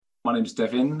My name's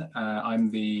Devin.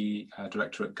 I'm the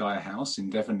director at Gaia House in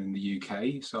Devon in the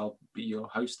UK, so I'll be your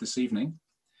host this evening.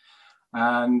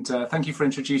 And thank you for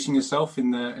introducing yourself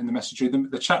in the message room.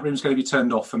 The chat room is going to be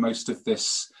turned off for most of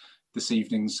this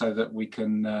evening so that we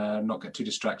can not get too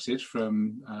distracted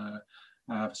from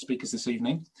speakers this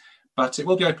evening. But it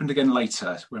will be opened again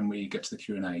later when we get to the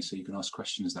Q&A, so you can ask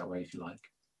questions that way if you like.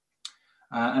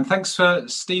 And thanks for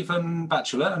Stephen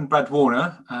Batchelor and Brad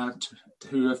Warner,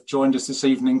 who have joined us this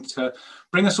evening to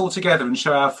bring us all together and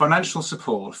show our financial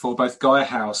support for both Gaia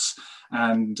House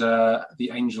and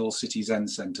the Angel City Zen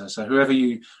Centre. So whoever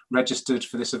you registered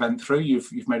for this event through,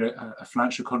 you've made a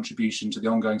financial contribution to the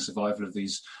ongoing survival of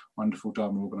these wonderful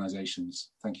Dharma organisations.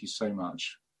 Thank you so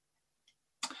much.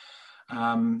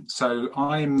 So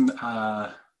I'm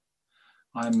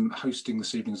hosting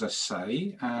this evening, as I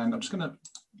say, and I'm just going to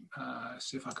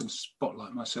see if I can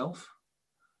spotlight myself.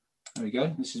 There we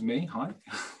go. This is me. Hi.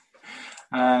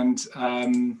 And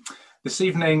this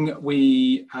evening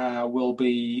we will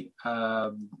be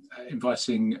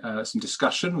inviting some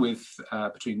discussion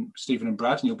between Stephen and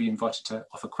Brad, and you'll be invited to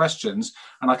offer questions.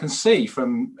 And I can see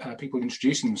from people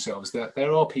introducing themselves that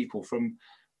there are people from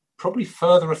probably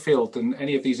further afield than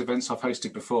any of these events I've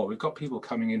hosted before. We've got people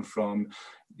coming in from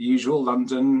the usual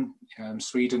London,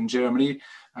 Sweden, Germany,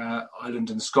 Ireland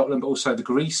and Scotland, but also the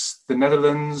Greece, the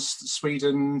Netherlands,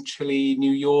 Sweden, Chile,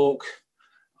 New York,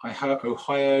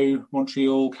 Ohio,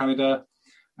 Montreal, Canada.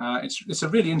 It's a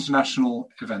really international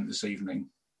event this evening.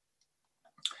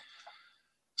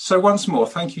 So once more,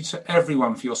 thank you to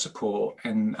everyone for your support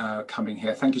in coming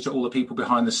here. Thank you to all the people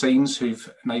behind the scenes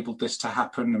who've enabled this to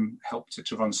happen and helped it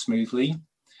to run smoothly.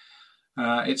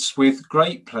 It's with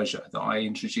great pleasure that I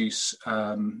introduce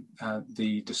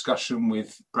the discussion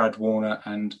with Brad Warner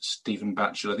and Stephen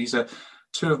Batchelor. These are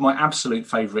two of my absolute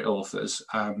favourite authors.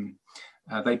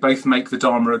 They both make the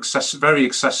Dharma very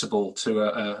accessible to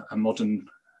a modern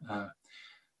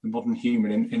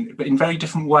human, but in very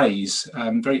different ways,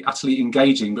 very utterly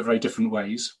engaging, but very different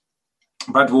ways.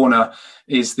 Brad Warner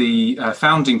is the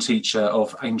founding teacher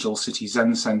of Angel City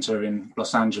Zen Centre in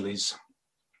Los Angeles,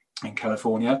 in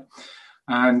California.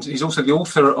 And he's also the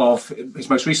author of his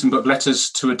most recent book,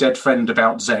 Letters to a Dead Friend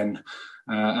About Zen.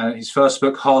 His first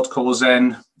book, Hardcore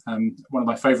Zen, one of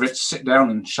my favourites, Sit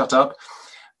Down and Shut Up,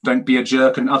 Don't Be a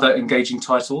Jerk, and other engaging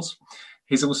titles.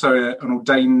 He's also an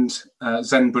ordained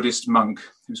Zen Buddhist monk.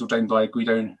 He was ordained by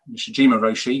Guido Nishijima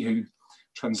Roshi, who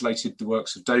translated the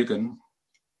works of Dogen.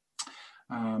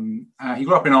 He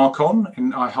grew up in Archon,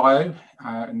 in Ohio,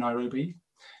 in Nairobi,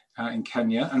 in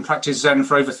Kenya, and practiced Zen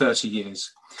for over 30 years.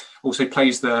 Also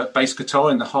plays the bass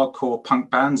guitar in the hardcore punk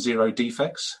band Zero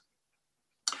Defects,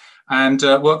 and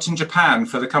worked in Japan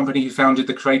for the company who founded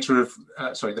the creator of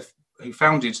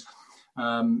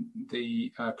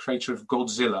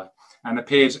Godzilla, and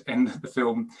appeared in the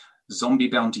film Zombie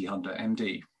Bounty Hunter,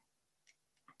 MD.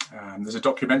 There's a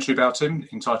documentary about him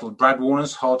entitled Brad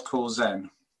Warner's Hardcore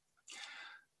Zen.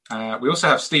 We also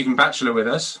have Stephen Batchelor with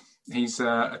us. He's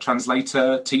a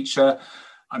translator, teacher,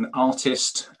 an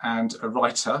artist and a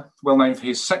writer, well known for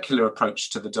his secular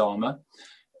approach to the Dharma,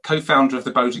 co-founder of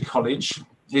the Bodhi College.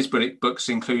 His books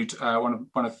include one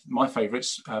of my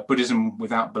favourites, Buddhism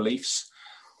Without Beliefs,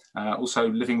 also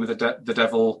Living with the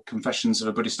Devil, Confessions of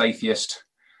a Buddhist Atheist,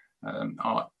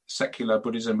 Secular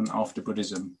Buddhism and After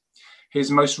Buddhism. His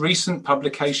most recent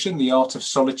publication, The Art of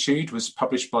Solitude, was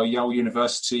published by Yale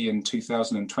University in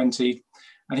 2020,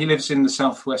 and he lives in the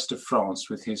southwest of France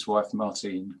with his wife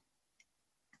Martine.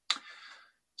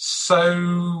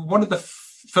 So one of the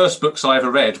first books I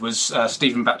ever read was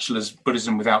Stephen Batchelor's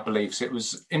Buddhism Without Beliefs. It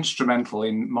was instrumental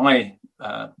in my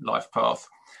life path.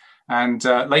 And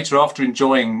later, after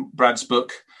enjoying Brad's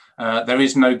book, There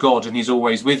Is No God and He's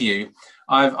Always With You,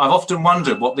 I've often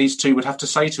wondered what these two would have to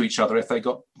say to each other if they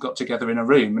got together in a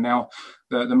room. And now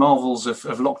the marvels of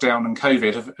lockdown and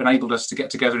COVID have enabled us to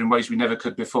get together in ways we never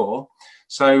could before.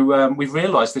 So we've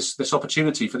realised this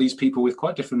opportunity for these people with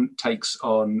quite different takes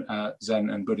on Zen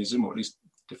and Buddhism, or at least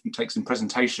different takes in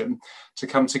presentation, to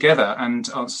come together and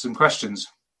answer some questions.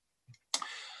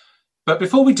 But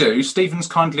before we do, Stephen's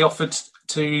kindly offered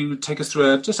to take us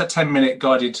through just a 10-minute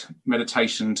guided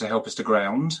meditation to help us to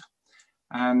ground.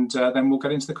 And then we'll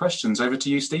get into the questions. Over to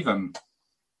you, Stephen.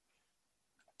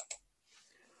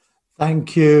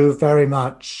 Thank you very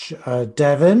much,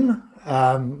 Devin,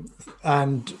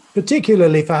 and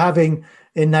particularly for having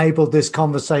enabled this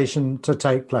conversation to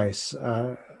take place.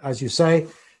 As you say,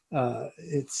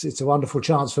 it's a wonderful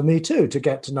chance for me too to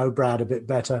get to know Brad a bit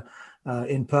better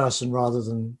in person rather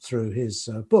than through his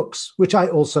books, which I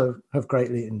also have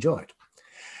greatly enjoyed.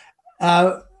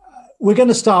 We're going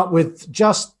to start with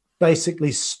just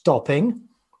basically stopping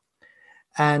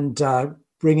and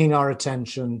bringing our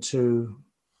attention to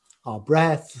our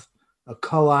breath, a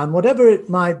koan, whatever it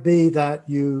might be that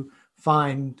you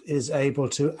find is able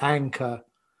to anchor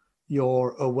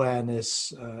your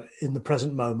awareness in the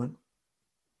present moment.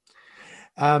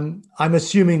 I'm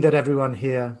assuming that everyone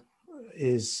here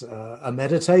is a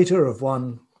meditator of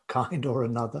one kind or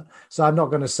another, so I'm not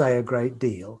going to say a great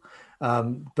deal,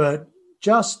 but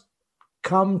just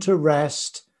come to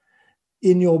rest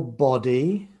in your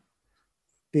body.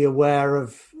 Be aware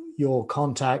of your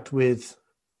contact with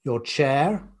your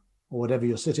chair or whatever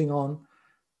you're sitting on,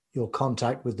 your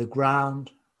contact with the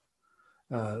ground.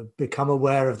 Become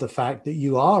aware of the fact that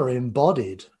you are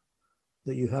embodied,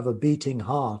 that you have a beating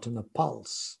heart and a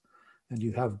pulse, and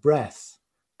you have breath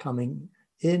coming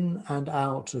in and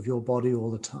out of your body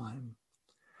all the time.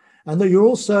 And that you're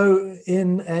also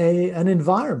in an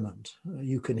environment.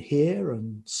 You can hear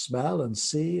and smell and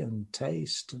see and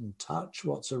taste and touch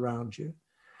what's around you.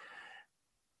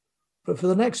 But for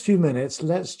the next few minutes,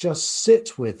 let's just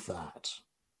sit with that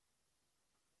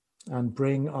and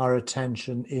bring our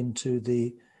attention into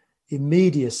the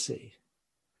immediacy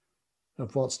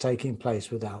of what's taking place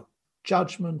without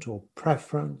judgment or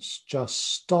preference,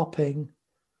 just stopping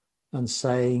and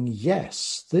saying,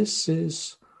 yes, this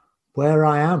is where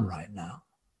I am right now.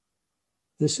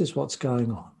 This is what's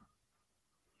going on.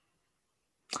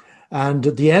 And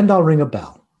at the end, I'll ring a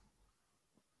bell.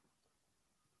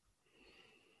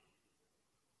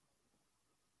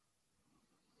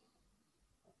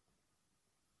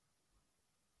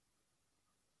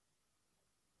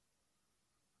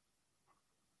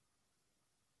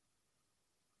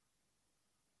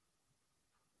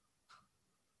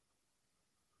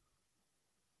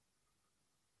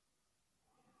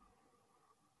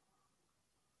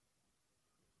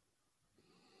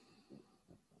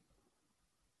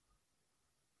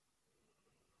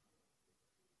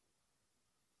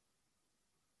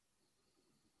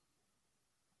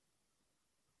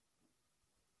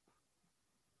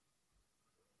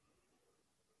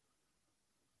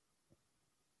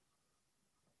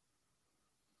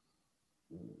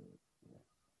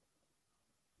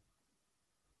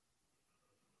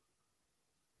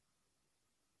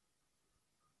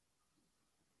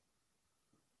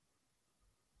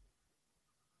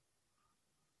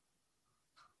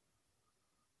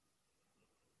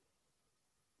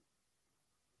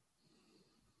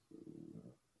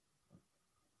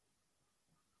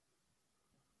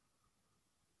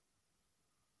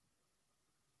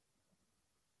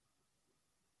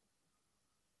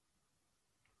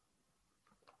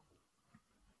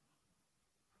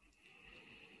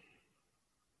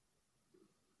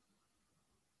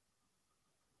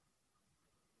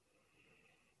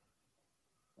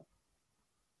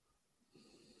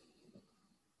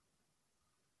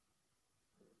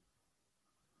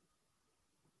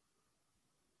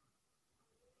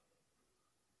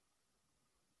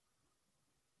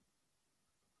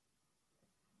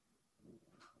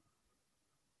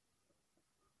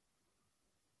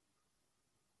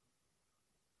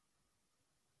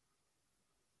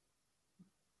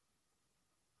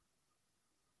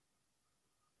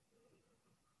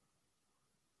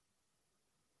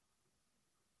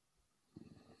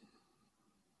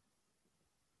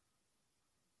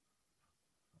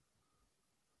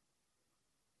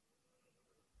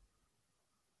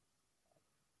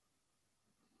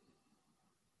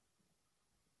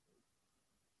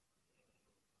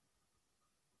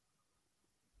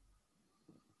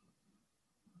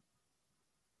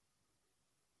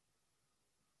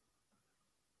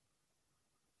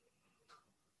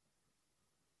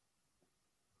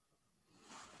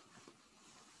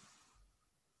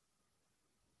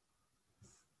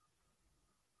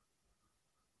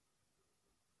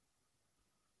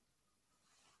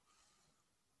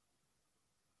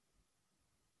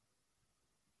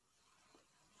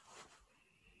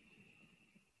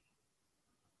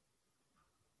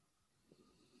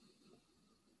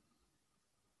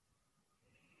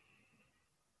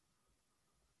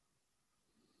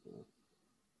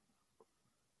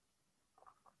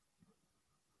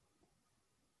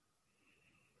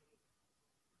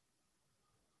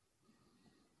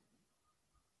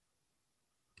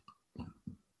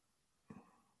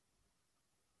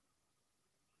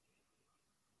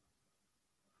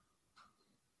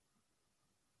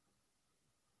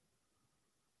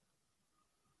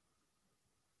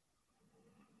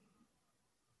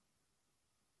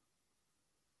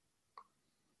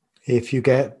 If you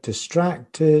get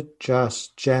distracted,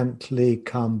 just gently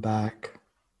come back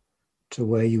to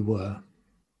where you were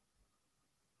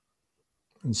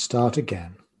and start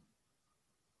again.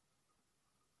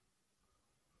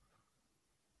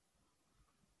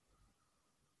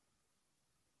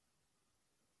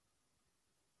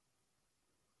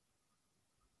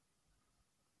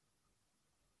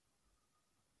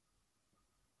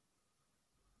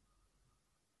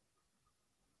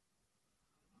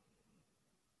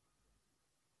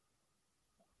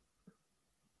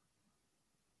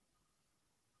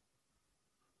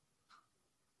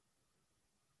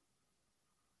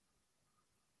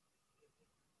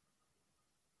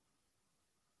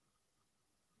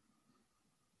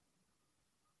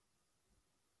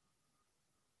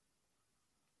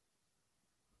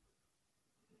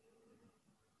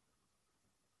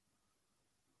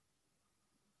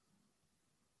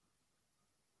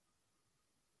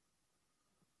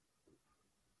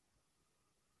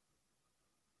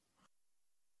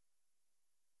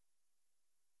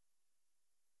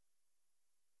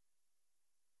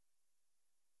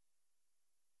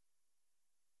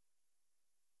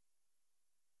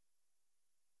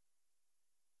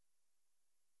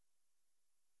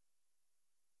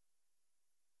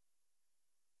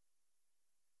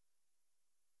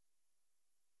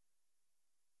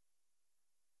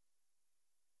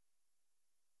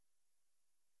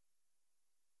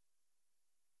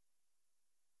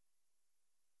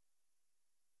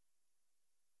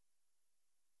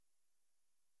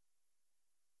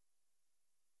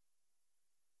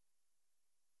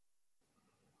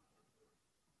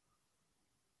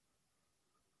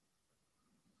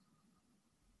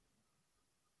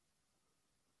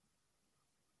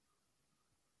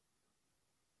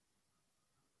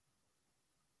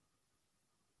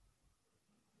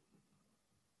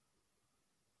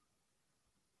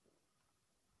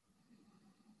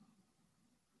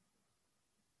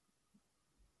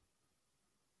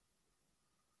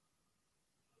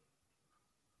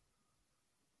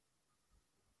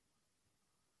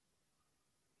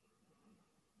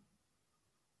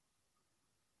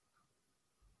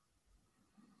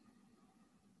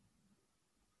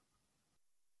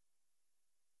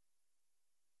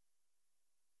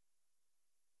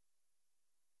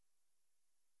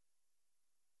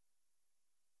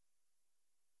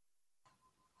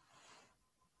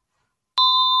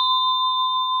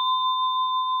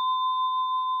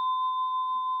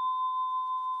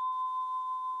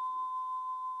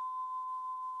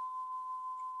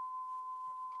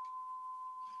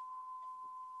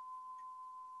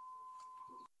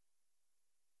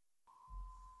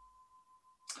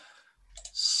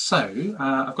 So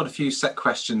I've got a few set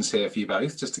questions here for you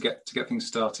both, just to get things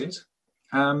started.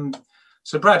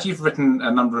 So Brad, you've written a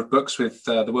number of books with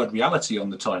the word reality on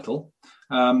the title.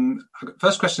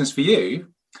 First question is for you.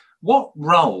 What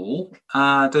role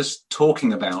does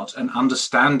talking about and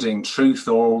understanding truth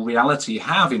or reality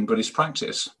have in Buddhist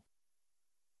practice?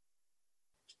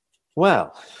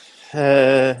 Well,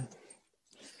 good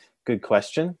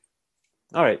question.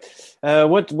 All right.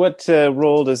 What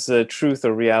role does truth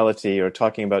or reality, or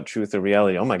talking about truth or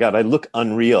reality? Oh my God, I look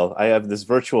unreal. I have this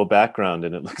virtual background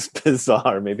and it looks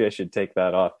bizarre. Maybe I should take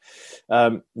that off.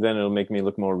 Then it'll make me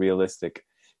look more realistic.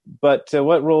 But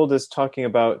what role does talking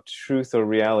about truth or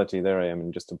reality, there I am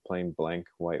in just a plain blank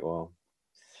white wall,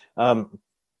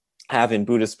 have in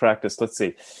Buddhist practice? Let's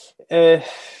see. I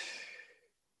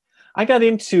got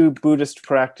into Buddhist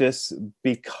practice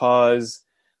because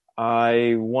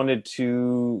I wanted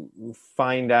to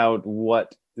find out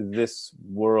what this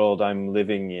world I'm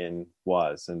living in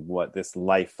was, and what this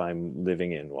life I'm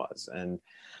living in was. And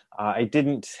I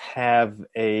didn't have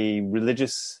a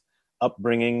religious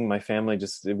upbringing. My family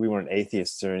we weren't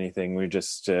atheists or anything. We were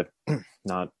just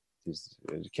not,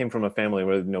 it came from a family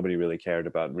where nobody really cared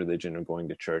about religion or going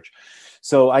to church.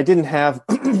 So I didn't have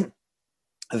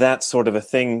that sort of a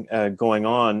thing going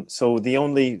on. So the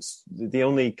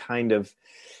only kind of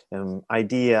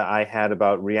idea I had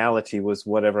about reality was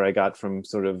whatever I got from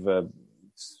sort of, I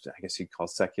guess you'd call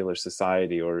secular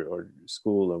society or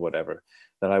school or whatever,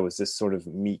 that I was this sort of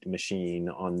meat machine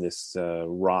on this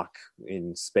rock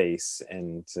in space.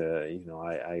 And,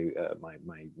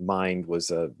 my mind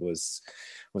was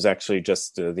actually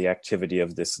just the activity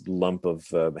of this lump of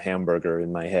hamburger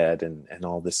in my head, and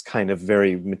all this kind of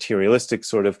very materialistic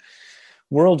sort of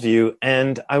worldview.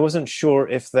 And I wasn't sure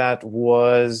if that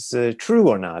was true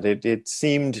or not. It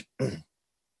seemed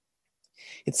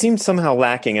somehow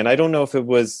lacking. And I don't know if it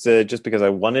was just because I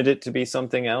wanted it to be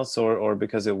something else, or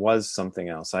because it was something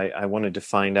else. I wanted to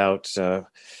find out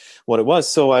what it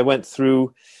was. So I went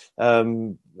through, I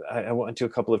went to a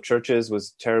couple of churches,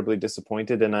 was terribly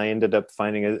disappointed. And I ended up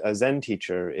finding a Zen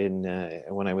teacher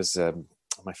when I was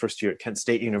my first year at Kent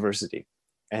State University.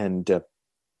 And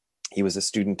he was a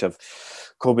student of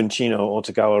Kobun Chino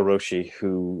Otagawa Roshi,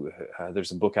 who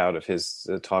there's a book out of his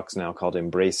talks now called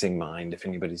Embracing Mind, if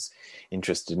anybody's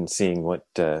interested in seeing what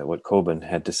Kobun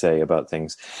had to say about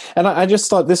things. And I just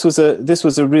thought this was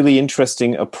a really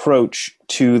interesting approach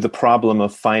to the problem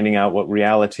of finding out what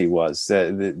reality was.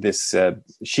 This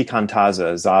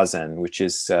shikantaza zazen, which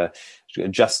is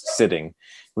just sitting,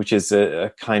 which is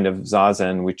a kind of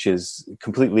zazen which is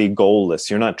completely goalless.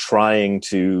 You're not trying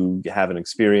to have an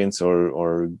experience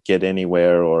or get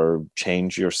anywhere or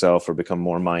change yourself or become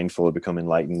more mindful or become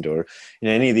enlightened, or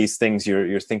any of these things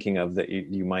you're thinking of that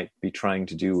you might be trying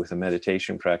to do with a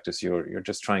meditation practice. You're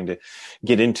just trying to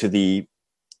get into the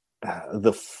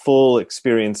full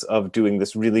experience of doing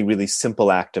this really, really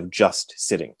simple act of just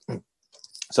sitting.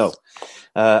 So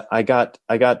I got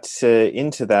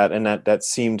into that, and that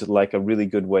seemed like a really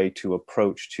good way to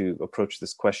approach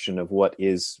this question of what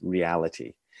is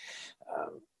reality.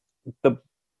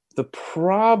 The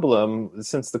problem,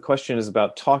 since the question is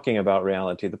about talking about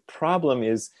reality, the problem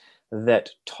is that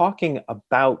talking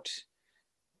about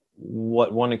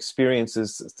what one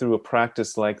experiences through a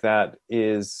practice like that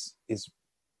is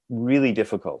really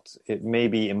difficult. It may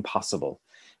be impossible.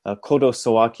 Kodo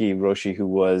Sawaki Roshi, who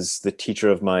was the teacher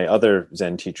of my other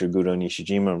Zen teacher, Guro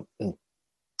Nishijima,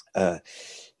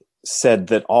 said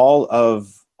that all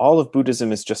of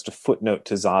Buddhism is just a footnote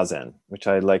to Zazen, which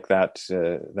I like. That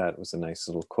was a nice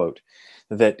little quote.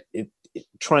 That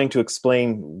trying to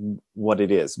explain what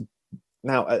it is.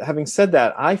 Now, having said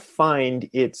that, I find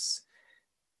it's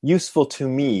useful to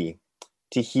me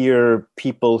to hear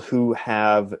people who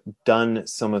have done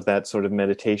some of that sort of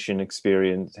meditation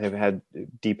experience, have had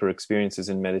deeper experiences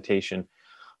in meditation,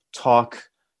 talk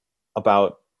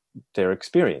about their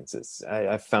experiences.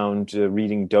 I found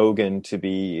reading Dogen to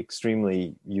be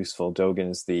extremely useful.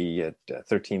 Dogen is the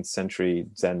 13th century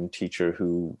Zen teacher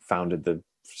who founded the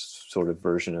sort of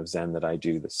version of Zen that I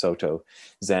do, the Soto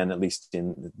Zen, at least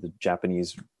in the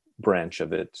Japanese branch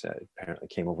of it. Apparently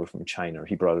came over from China, or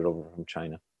he brought it over from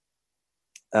China.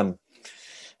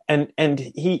 And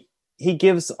he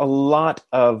gives a lot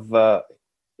of,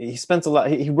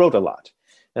 he wrote a lot.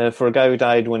 For a guy who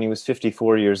died when he was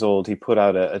 54 years old, he put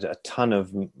out a ton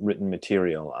of written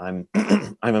material. I'm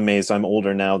amazed. I'm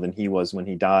older now than he was when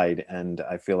he died, and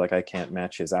I feel like I can't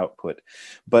match his output.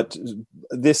 But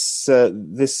this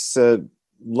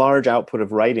large output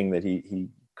of writing that he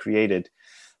created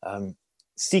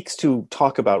seeks to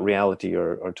talk about reality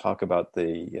or talk about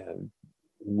the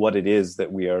what it is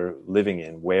that we are living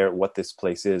in, what this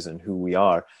place is and who we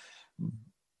are.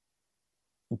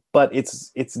 But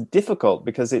it's difficult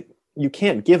because you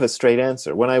can't give a straight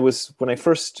answer. When I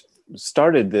first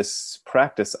started this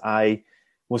practice, I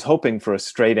was hoping for a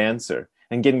straight answer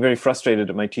and getting very frustrated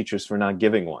at my teachers for not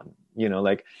giving one.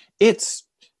 Like it's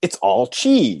all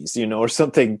cheese, or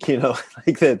something,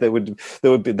 like that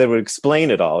would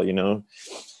explain it all,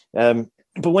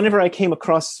 But whenever I came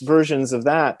across versions of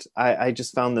that, I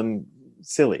just found them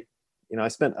silly.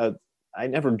 I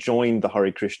never joined the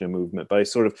Hare Krishna movement, but I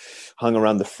sort of hung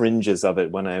around the fringes of it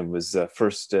when I was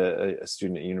first a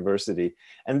student at university.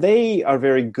 And they are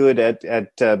very good at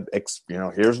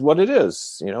here's what it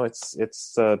is.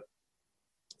 It's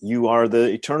you are the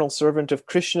eternal servant of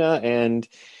Krishna, and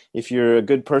if you're a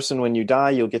good person when you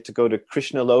die, you'll get to go to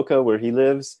Krishna Loka where he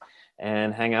lives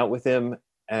and hang out with him.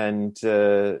 And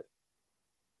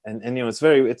it's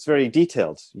very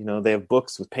detailed. They have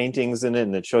books with paintings in it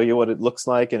and that show you what it looks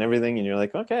like and everything, and you're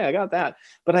like, okay, I got that.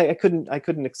 But I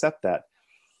couldn't accept that.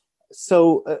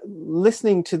 So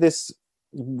listening to this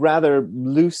rather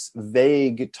loose,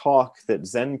 vague talk that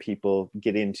Zen people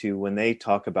get into when they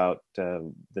talk about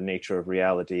the nature of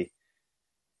reality,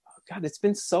 God, it's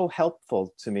been so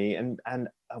helpful to me. And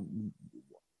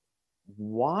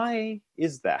why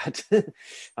is that?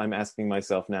 I'm asking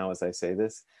myself now as I say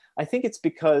this. I think it's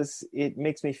because it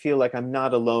makes me feel like I'm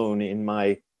not alone in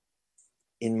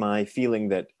my feeling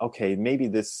that, okay, maybe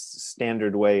this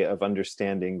standard way of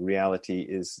understanding reality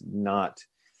is not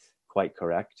quite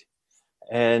correct.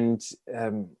 And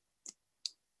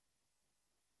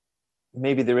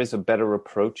maybe there is a better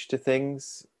approach to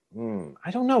things.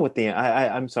 I don't know what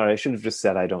I'm sorry, I should have just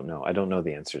said I don't know. I don't know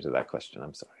the answer to that question.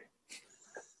 I'm sorry.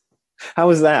 How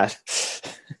was that?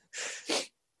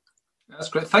 That's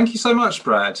great. Thank you so much,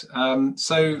 Brad. I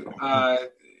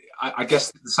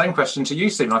guess the same question to you,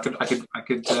 Stephen. I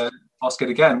could ask it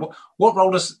again. What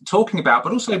role does talking about,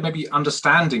 but also maybe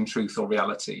understanding truth or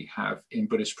reality, have in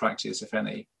Buddhist practice, if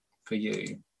any, for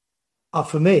you?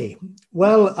 For me,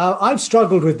 well, I've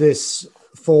struggled with this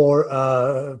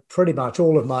for pretty much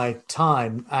all of my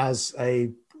time as a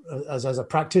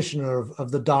practitioner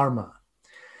of the Dharma.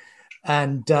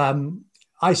 And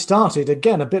I started,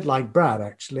 again, a bit like Brad,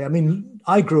 actually. I mean,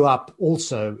 I grew up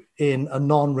also in a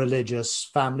non-religious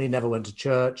family, never went to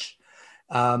church.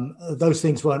 Those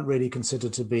things weren't really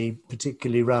considered to be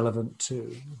particularly relevant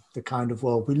to the kind of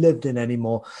world we lived in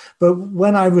anymore. But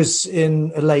when I was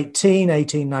in a late teen,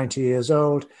 18, 19 years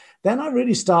old, then I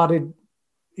really started,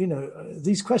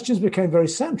 these questions became very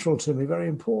central to me, very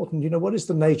important. What is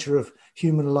the nature of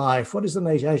human life? What is the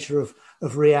nature of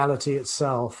reality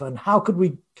itself? And how could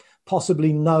we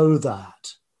possibly know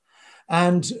that?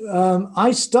 And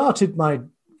I started my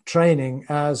training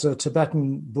as a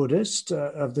Tibetan Buddhist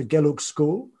of the Gelug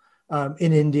school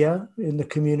in India, in the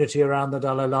community around the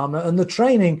Dalai Lama. And the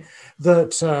training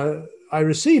that I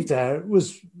received there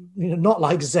was not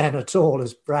like Zen at all,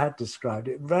 as Brad described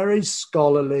it, very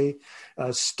scholarly,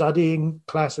 studying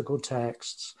classical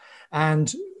texts,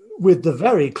 and with the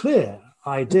very clear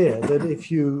idea that if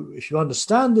you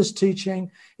understand this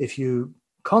teaching, if you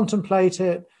contemplate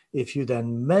it, if you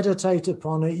then meditate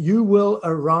upon it, you will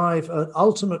arrive at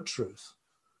ultimate truth.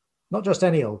 Not just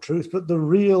any old truth, but the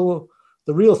real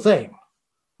thing,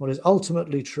 what is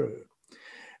ultimately true.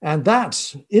 And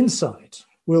that insight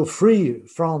will free you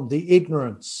from the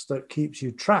ignorance that keeps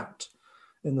you trapped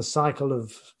in the cycle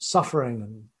of suffering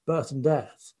and birth and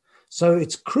death. So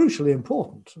it's crucially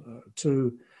important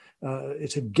to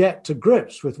get to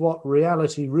grips with what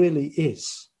reality really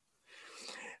is.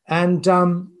 And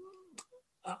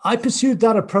I pursued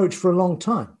that approach for a long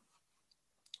time.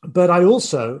 But I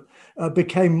also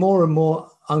became more and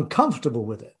more uncomfortable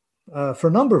with it for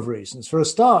a number of reasons. For a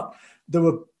start, there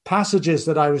were passages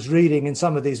that I was reading in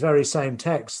some of these very same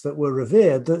texts that were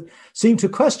revered that seemed to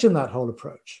question that whole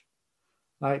approach.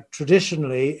 Like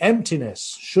traditionally,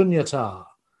 emptiness, shunyata,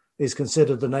 is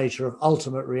considered the nature of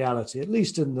ultimate reality, at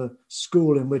least in the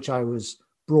school in which I was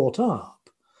brought up.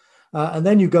 And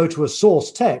then you go to a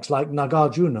source text like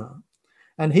Nagarjuna,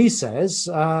 and he says,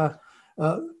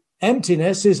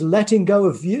 emptiness is letting go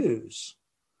of views,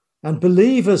 and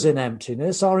believers in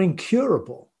emptiness are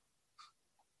incurable.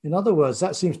 In other words,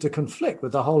 that seems to conflict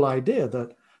with the whole idea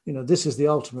that, this is the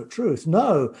ultimate truth.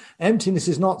 No, emptiness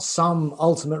is not some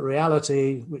ultimate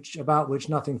reality about which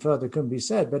nothing further can be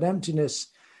said, but emptiness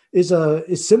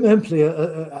is simply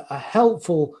a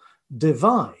helpful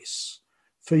device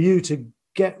for you to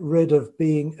get rid of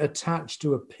being attached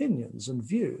to opinions and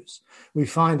views. We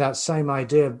find that same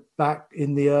idea back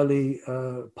in the early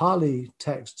Pali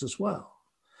texts as well,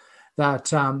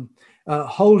 that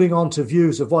holding on to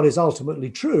views of what is ultimately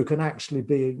true can actually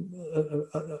be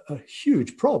a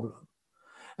huge problem.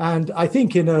 And I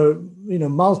think in a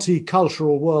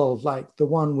multicultural world like the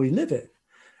one we live in,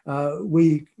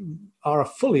 we are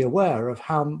fully aware of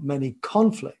how many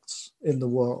conflicts in the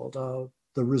world are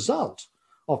the result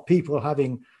of people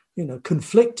having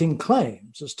conflicting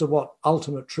claims as to what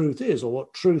ultimate truth is, or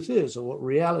what truth is, or what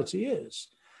reality is.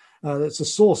 That's a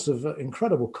source of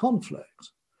incredible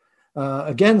conflict.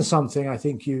 Again, something I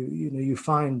think you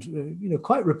find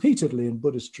quite repeatedly in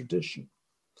Buddhist tradition.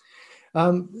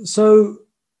 So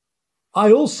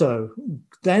I also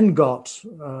then got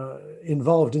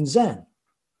involved in Zen,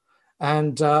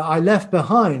 and I left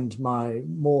behind my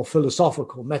more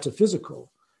philosophical,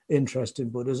 metaphysical interest in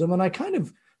Buddhism, and I kind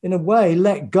of, in a way,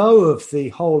 let go of the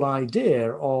whole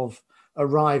idea of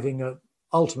arriving at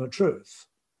ultimate truth.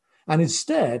 And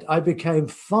instead, I became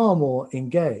far more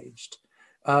engaged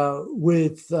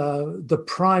with the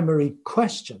primary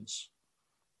questions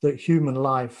that human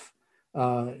life,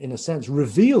 in a sense,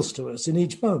 reveals to us in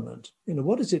each moment.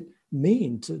 What does it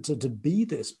mean to be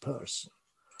this person?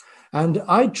 And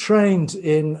I trained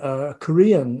in a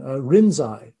Korean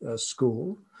Rinzai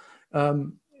school,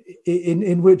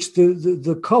 in which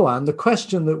the koan, the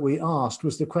question that we asked,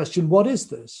 was the question, what is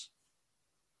this?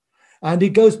 And it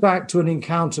goes back to an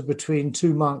encounter between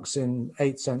two monks in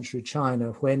 8th century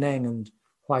China, Huineng and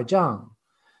Huaijiang.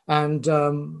 And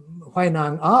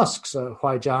Huineng asks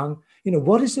Huaijiang,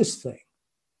 what is this thing?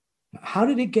 How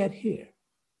did it get here?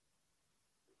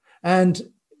 And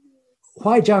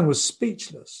Huaijiang was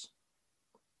speechless.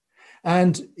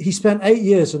 And he spent 8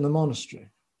 years in the monastery.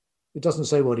 It doesn't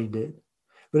say what he did.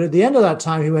 But at the end of that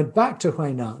time, he went back to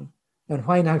Huineng, and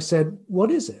Huineng said, what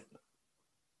is it?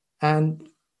 And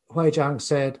Huaijiang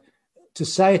said, to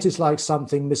say it is like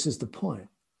something misses the point.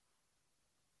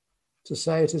 To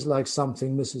say it is like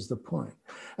something misses the point.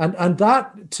 And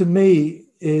that, to me,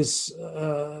 is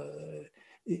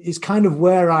kind of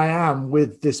where I am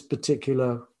with this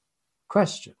particular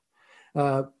question.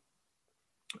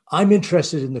 I'm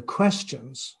interested in the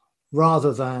questions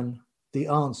rather than the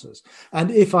answers.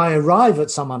 And if I arrive at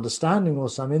some understanding or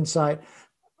some insight,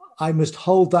 I must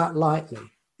hold that lightly.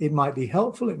 It might be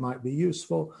helpful, it might be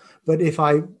useful, but if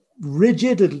I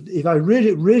rigidly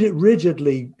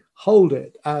hold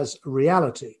it as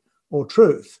reality or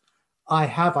truth,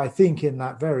 I think, in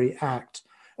that very act,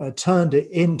 turned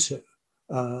it into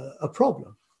a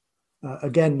problem.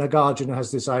 Again, Nagarjuna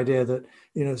has this idea that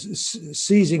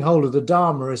seizing hold of the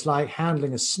Dharma is like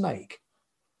handling a snake.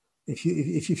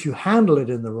 If you handle it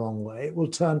in the wrong way, it will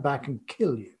turn back and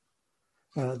kill you.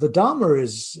 The Dharma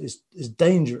is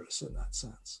dangerous in that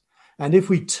sense. And if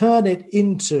we turn it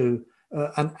into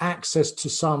an access to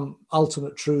some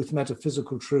ultimate truth,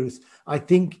 metaphysical truth, I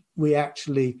think we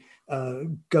actually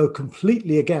go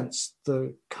completely against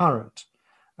the current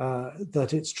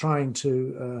that it's trying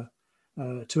to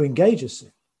engage us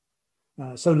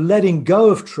in. So letting go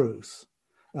of truth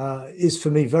is,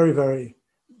 for me, very, very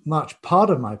much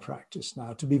part of my practice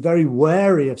now, to be very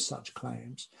wary of such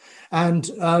claims and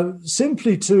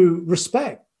simply to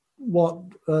respect what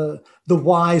the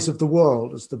wise of the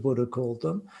world, as the Buddha called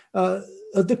them, are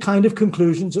the kind of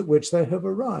conclusions at which they have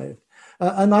arrived.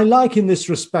 And I like, in this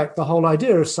respect, the whole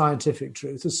idea of scientific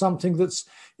truth as something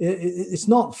it's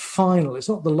not final, it's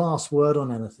not the last word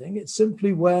on anything, it's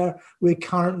simply where we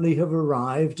currently have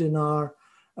arrived in our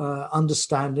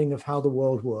understanding of how the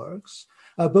world works.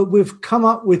 But we've come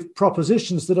up with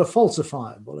propositions that are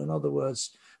falsifiable. In other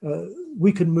words,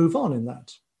 we can move on in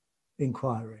that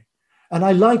inquiry. And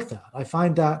I like that. I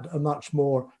find that a much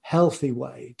more healthy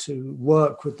way to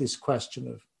work with this question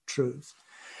of truth.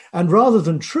 And rather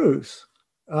than truth,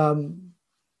 and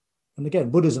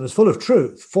again, Buddhism is full of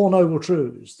truth, Four Noble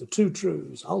Truths, the Two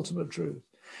Truths, Ultimate Truth,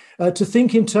 to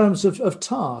think in terms of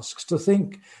tasks, to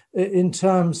think in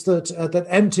terms that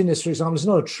emptiness, for example, is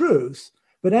not a truth,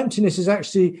 but emptiness is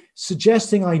actually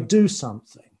suggesting I do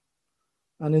something.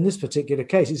 And in this particular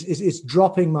case, it's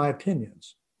dropping my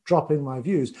opinions, dropping my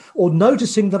views, or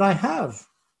noticing that I have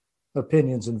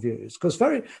opinions and views. Because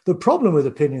the problem with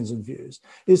opinions and views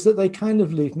is that they kind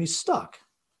of leave me stuck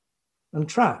and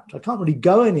trapped. I can't really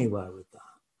go anywhere with that.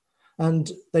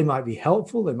 And they might be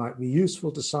helpful, they might be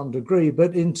useful to some degree,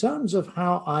 but in terms of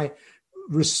how I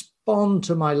respond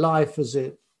to my life as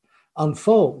it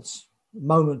unfolds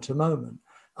moment to moment,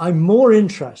 I'm more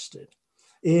interested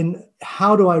in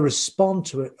how do I respond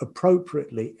to it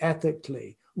appropriately,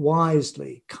 ethically,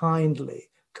 wisely, kindly,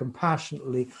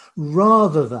 compassionately,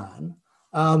 rather than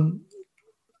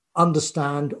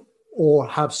understand or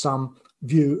have some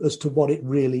view as to what it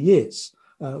really is.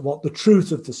 what the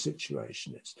truth of the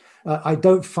situation is. I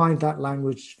don't find that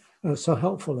language so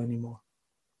helpful anymore.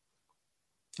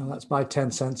 And that's my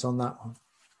 10 cents on that one.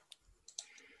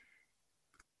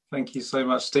 Thank you so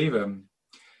much, Stephen.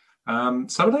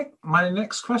 So my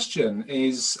next question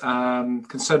is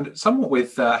concerned somewhat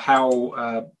with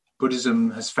how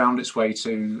Buddhism has found its way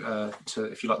to,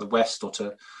 if you like, the West, or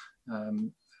to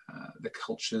the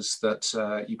cultures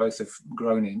that you both have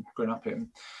grown up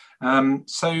in.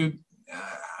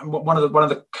 One of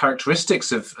the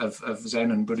characteristics of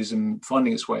Zen and Buddhism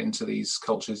finding its way into these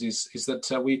cultures is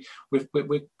that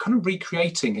we're kind of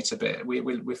recreating it a bit.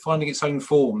 We're finding its own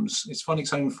forms. It's finding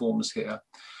its own forms here.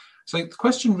 So the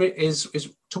question is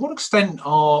to what extent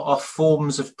are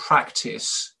forms of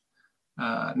practice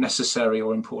necessary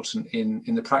or important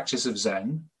in the practice of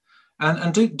Zen,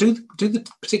 and do the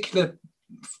particular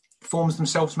forms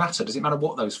themselves matter? Does it matter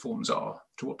what those forms are?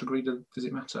 To what degree does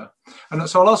it matter? And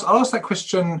so I'll ask that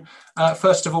question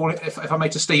first of all, if I may,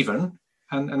 to Stephen,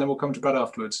 and then we'll come to Brad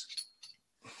afterwards.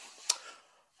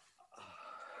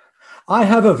 I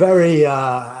have a very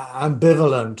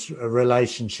ambivalent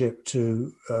relationship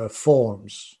to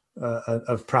forms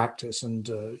of practice and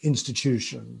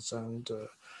institutions and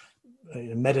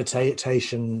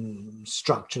meditation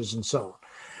structures and so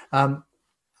on.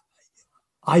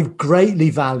 I greatly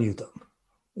value them,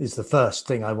 is the first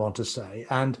thing I want to say.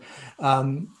 And,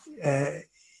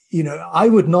 I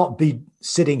would not be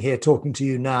sitting here talking to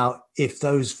you now if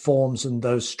those forms and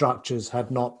those structures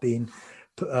had not been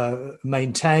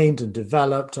maintained and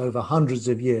developed over hundreds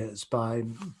of years by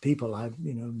people,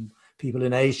 people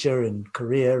in Asia, in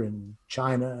Korea, in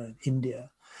China, India.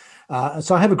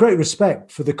 So I have a great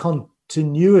respect for the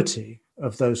continuity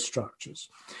of those structures.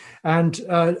 And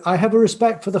I have a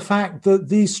respect for the fact that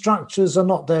these structures are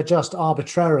not there just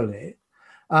arbitrarily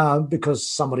because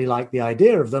somebody liked the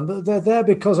idea of them, but they're there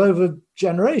because over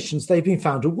generations they've been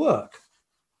found to work.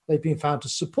 They've been found to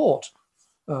support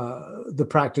the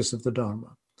practice of the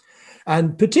Dharma.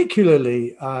 And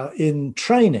particularly in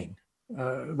training,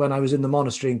 when I was in the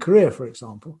monastery in Korea, for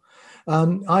example,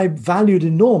 I valued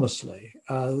enormously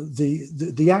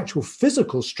the actual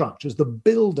physical structures, the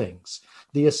buildings,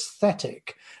 the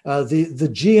aesthetic, the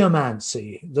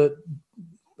geomancy that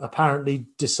apparently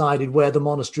decided where the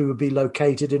monastery would be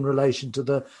located in relation to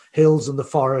the hills and the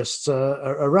forests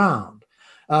around.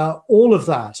 All of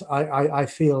that, I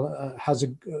feel, has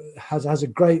a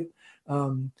great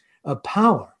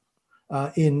power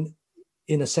in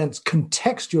a sense,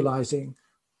 contextualizing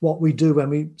what we do when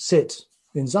we sit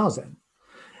in Zazen.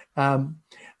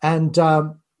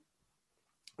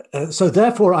 So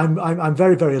therefore, I'm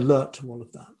very, very alert to all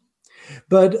of that.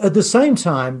 But at the same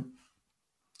time,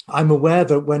 I'm aware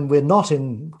that when we're not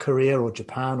in Korea or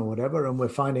Japan or whatever, and we're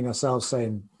finding ourselves, say,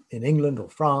 in England or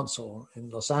France or in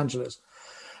Los Angeles,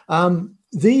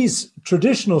 these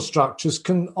traditional structures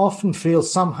can often feel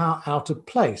somehow out of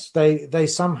place. They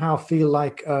somehow feel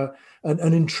like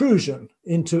an intrusion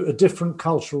into a different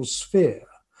cultural sphere.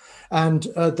 And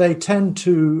they tend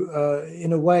to,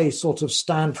 in a way, sort of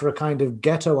stand for a kind of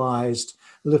ghettoized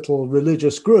little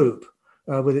religious group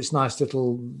with its nice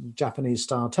little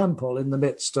Japanese-style temple in the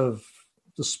midst of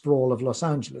the sprawl of Los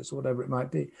Angeles or whatever it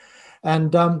might be.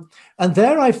 And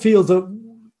there I feel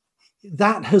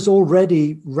that has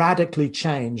already radically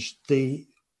changed the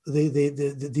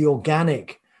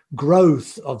organic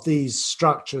growth of these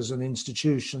structures and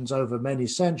institutions over many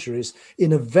centuries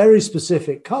in a very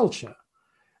specific culture,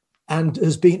 and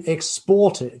has been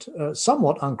exported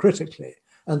somewhat uncritically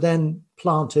and then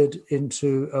planted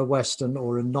into a Western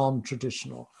or a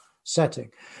non-traditional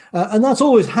setting. And that's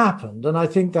always happened, and I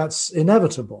think that's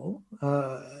inevitable.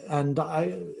 And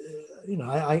I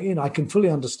can fully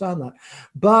understand that.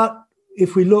 But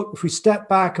if we step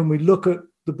back and we look at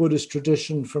the Buddhist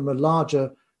tradition from a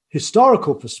larger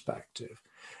historical perspective,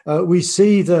 we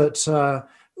see that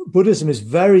Buddhism is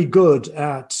very good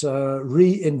at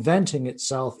reinventing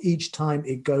itself each time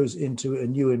it goes into a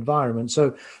new environment.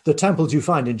 So the temples you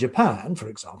find in Japan, for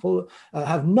example,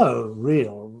 have no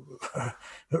real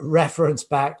reference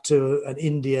back to an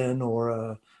Indian or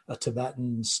a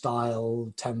Tibetan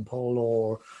style temple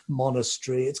or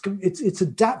monastery. It's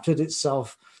adapted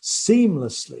itself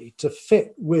seamlessly to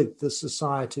fit with the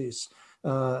societies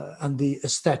and the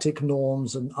aesthetic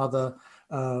norms and other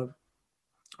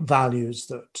values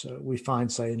that we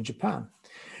find, say, in Japan.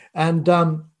 And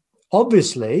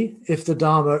obviously, if the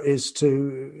Dharma is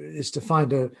to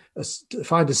find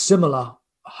a similar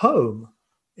home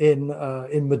in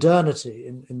modernity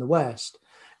in the West,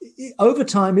 over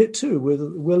time it too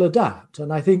will adapt.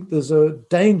 And I think there's a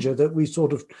danger that we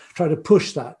sort of try to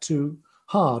push that too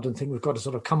hard and think we've got to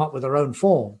sort of come up with our own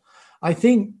form. I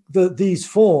think that these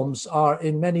forms are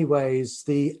in many ways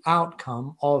the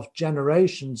outcome of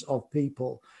generations of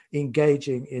people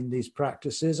engaging in these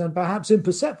practices, and perhaps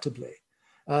imperceptibly,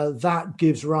 that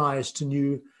gives rise to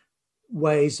new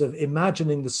ways of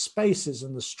imagining the spaces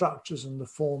and the structures and the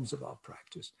forms of our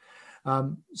practice.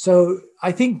 So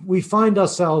I think we find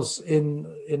ourselves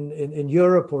in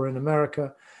Europe or in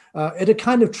America at a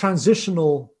kind of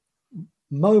transitional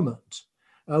moment.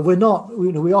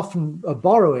 We often are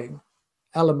borrowing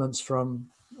elements from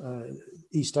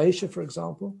East Asia, for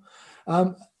example,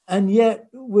 and yet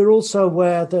we're also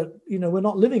aware that we're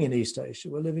not living in East Asia.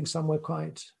 We're living somewhere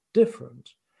quite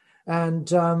different. And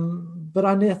but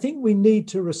I think we need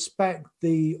to respect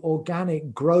the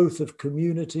organic growth of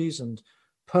communities and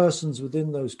persons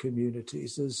within those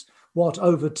communities as what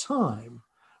over time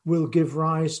will give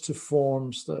rise to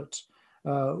forms that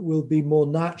will be more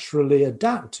naturally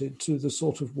adapted to the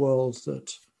sort of world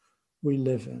that we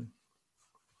live in.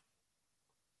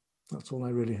 That's all I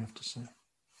really have to say.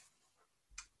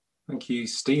 Thank you,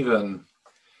 Stephen.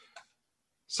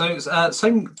 So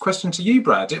same question to you,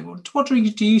 Brad. What do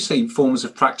you see forms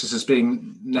of practice as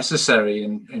being necessary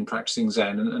in practicing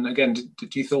Zen? And again, do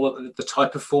you feel that the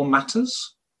type of form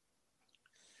matters?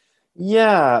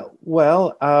 Yeah,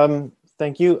 well,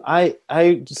 thank you.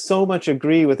 I so much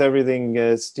agree with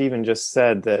everything Stephen just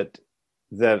said that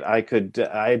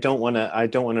I don't want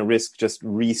to risk just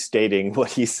restating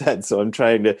what he said. So I'm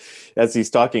trying to, as he's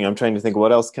talking, I'm trying to think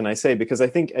what else can I say, because I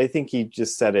think he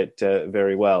just said it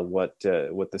very well, what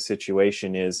the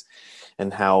situation is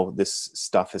and how this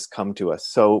stuff has come to us.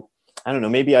 So I don't know,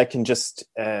 maybe I can just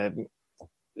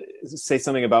say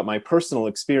something about my personal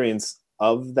experience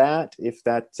of that, if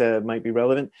that might be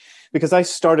relevant, because I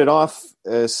started off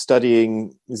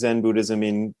studying Zen Buddhism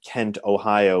in Kent,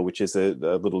 Ohio, which is a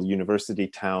little university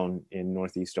town in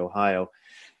Northeast Ohio,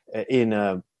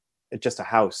 in just a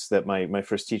house that my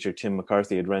first teacher, Tim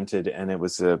McCarthy, had rented, and it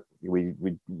was we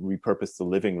repurposed the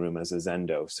living room as a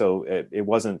Zendo. So it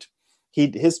wasn't,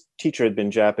 his teacher had been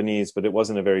Japanese, but it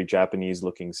wasn't a very Japanese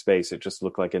looking space. It just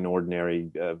looked like an ordinary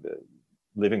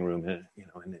living room,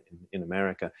 in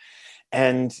America.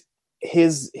 And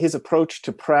his approach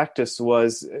to practice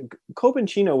was, Koben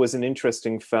Chino was an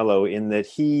interesting fellow in that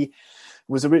he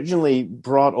was originally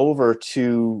brought over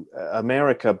to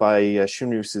America by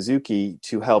Shunryu Suzuki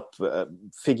to help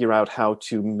figure out how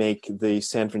to make the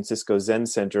San Francisco Zen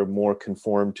Center more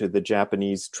conform to the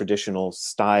Japanese traditional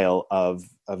style of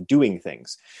doing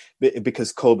things,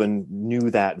 because Koben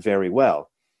knew that very well.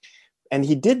 And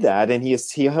he did that, and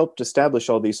he helped establish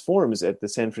all these forms at the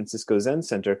San Francisco Zen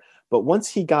Center. But once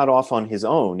he got off on his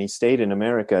own, he stayed in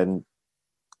America and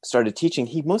started teaching.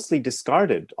 He mostly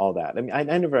discarded all that. I mean, I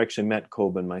never actually met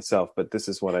Koben myself, but this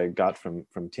is what I got from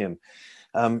Tim.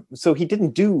 So he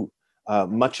didn't do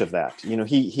much of that.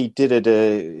 He did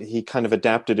it. He kind of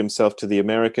adapted himself to the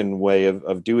American way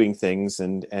of doing things,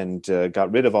 and got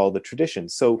rid of all the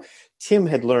traditions. So Tim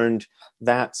had learned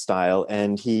that style,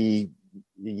 and he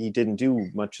didn't do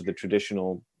much of the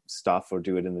traditional stuff or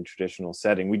do it in the traditional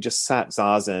setting. We just sat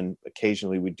zazen.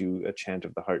 Occasionally we'd do a chant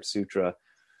of the Heart Sutra.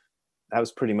 That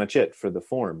was pretty much it for the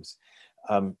forms.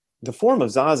 The form of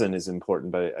zazen is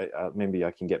important, but maybe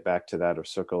I can get back to that or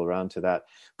circle around to that.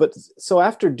 But so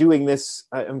after doing this,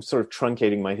 I'm sort of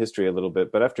truncating my history a little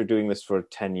bit, but after doing this for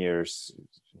 10 years,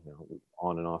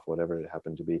 on and off, whatever it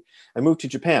happened to be, I moved to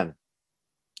Japan.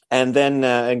 And then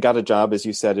and got a job, as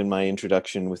you said in my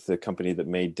introduction, with the company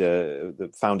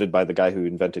that founded by the guy who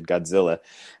invented Godzilla.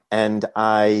 And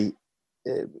I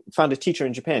found a teacher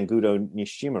in Japan, Gudo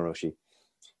Nishijima Roshi.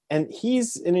 And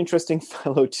he's an interesting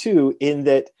fellow too, in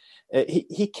that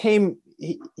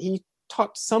he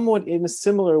taught somewhat in a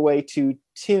similar way to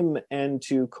Tim and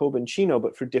to Koben Chino,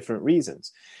 but for different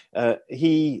reasons.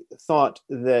 He thought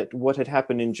that what had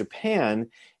happened in Japan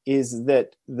is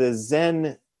that the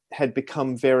Zen had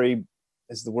become very,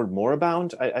 is the word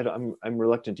moribund? I'm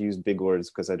reluctant to use big words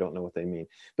because I don't know what they mean.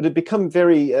 But it become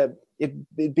very,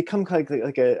 it become kind of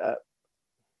like a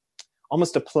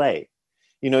almost a play.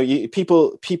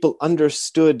 People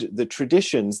understood the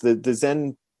traditions. The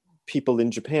Zen people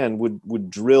in Japan would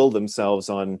drill themselves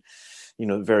on,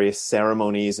 various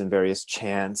ceremonies and various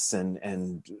chants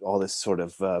and all this sort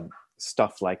of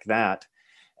stuff like that,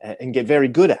 and get very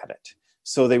good at it.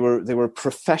 So they were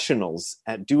professionals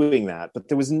at doing that, but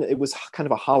it was kind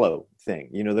of a hollow thing.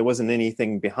 There wasn't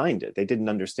anything behind it. They didn't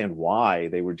understand why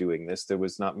they were doing this. There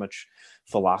was not much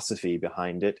philosophy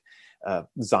behind it.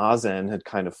 Zazen had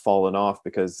kind of fallen off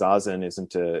because Zazen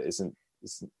isn't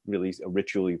really a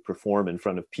ritual you perform in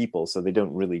front of people. So they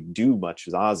don't really do much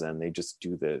Zazen. They just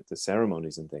do the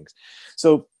ceremonies and things.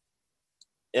 So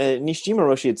Nishijima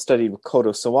Roshi had studied with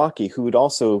Kodo Sawaki, who had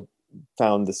also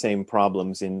found the same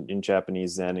problems in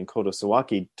Japanese Zen, and Kodo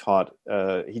Sawaki taught,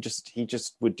 he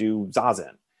just would do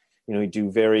Zazen. He'd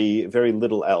do very, very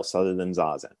little else other than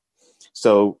Zazen.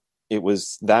 So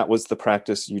that was the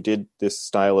practice. You did this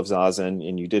style of Zazen,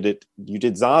 and you did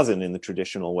Zazen in the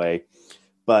traditional way,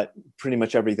 but pretty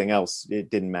much everything else, it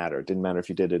didn't matter. It didn't matter if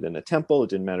you did it in a temple. It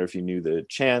didn't matter if you knew the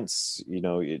chants.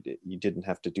 You didn't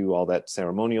have to do all that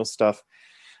ceremonial stuff.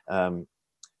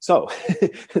 So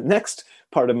next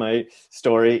part of my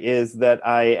story is that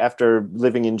after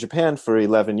living in Japan for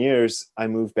 11 years, I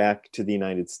moved back to the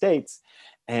United States,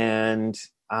 and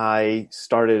I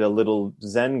started a little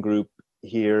Zen group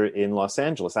here in Los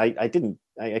Angeles. I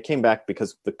came back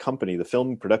because the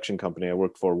film production company I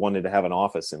worked for, wanted to have an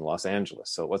office in Los Angeles.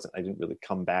 So I didn't really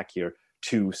come back here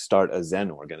to start a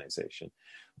Zen organization.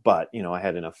 But, I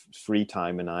had enough free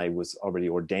time, and I was already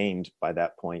ordained by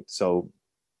that point. So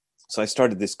I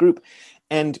started this group.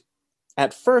 And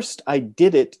at first I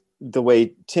did it the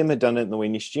way Tim had done it and the way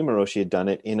Nishijima Roshi had done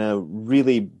it, in a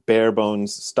really bare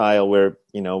bones style where,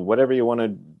 whatever you want to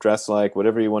dress like,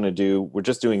 whatever you want to do, we're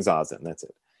just doing Zazen. That's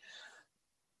it.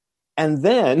 And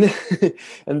then,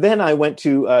 I went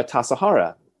to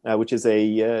Tassajara, which is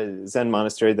a Zen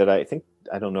monastery that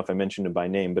I don't know if I mentioned it by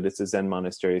name, but it's a Zen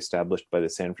monastery established by the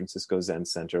San Francisco Zen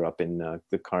Center up in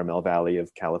the Carmel Valley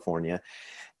of California.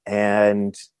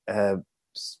 And I've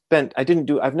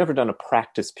never done a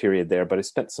practice period there, but I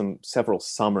spent several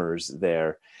summers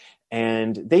there.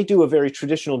 And they do a very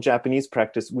traditional Japanese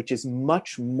practice, which is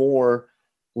much more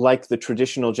like the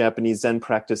traditional Japanese Zen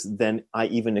practice than I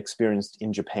even experienced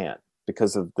in Japan,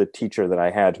 because of the teacher that I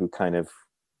had, who kind of,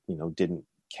 didn't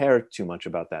care too much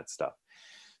about that stuff.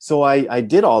 So I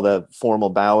did all the formal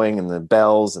bowing and the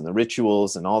bells and the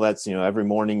rituals and all that. So, every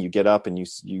morning you get up and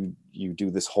you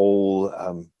do this whole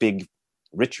big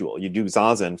ritual. You do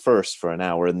Zazen first for an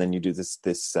hour, and then you do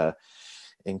this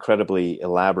incredibly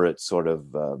elaborate sort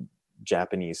of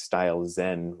Japanese style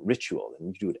Zen ritual,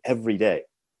 and you do it every day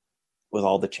with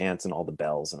all the chants and all the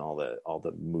bells and all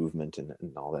the movement and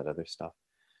all that other stuff.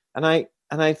 And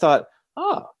I thought,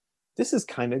 this is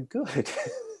kind of good.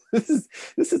 This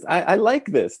is I like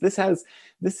this. This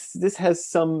has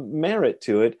some merit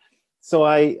to it. So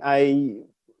I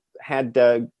had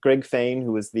Greg Fain,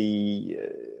 who was the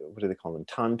what do they call him,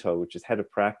 Tanto, which is head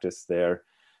of practice there.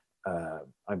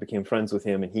 I became friends with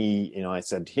him, and he, I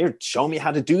said, here, show me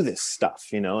how to do this stuff,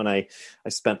 and I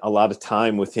spent a lot of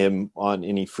time with him on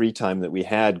any free time that we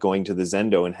had, going to the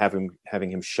Zendo and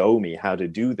having him show me how to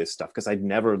do this stuff, because I'd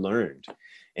never learned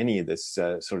any of this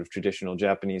sort of traditional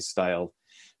Japanese style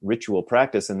ritual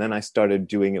practice. And then I started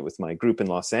doing it with my group in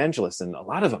Los Angeles, and a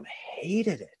lot of them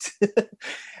hated it.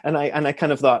 and I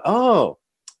kind of thought,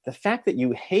 the fact that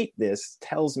you hate this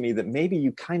tells me that maybe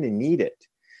you kind of need it.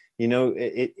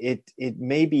 It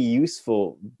may be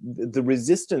useful. The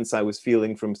resistance I was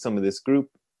feeling from some of this group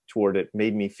toward it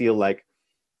made me feel like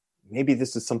maybe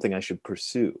this is something I should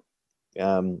pursue.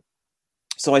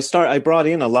 So I brought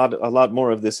in a lot more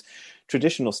of this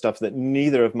traditional stuff that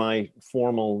neither of my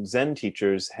formal Zen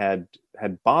teachers had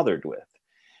bothered with.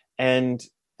 And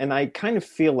I kind of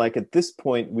feel like at this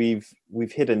point we've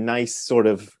hit a nice sort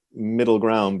of middle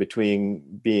ground between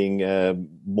being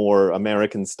more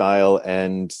American style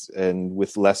and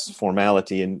with less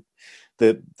formality. And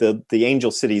the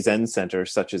Angel City Zen Center,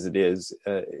 such as it is,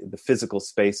 the physical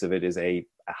space of it is a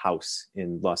house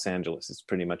in Los Angeles. It's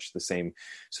pretty much the same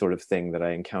sort of thing that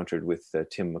I encountered with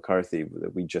Tim McCarthy.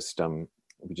 That we just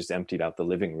emptied out the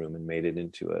living room and made it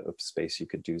into a space you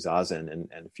could do Zazen and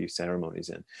a few ceremonies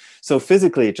in. So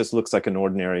physically, it just looks like an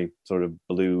ordinary sort of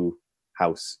blue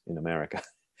house in America,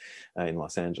 in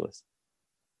Los Angeles.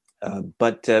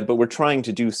 But we're trying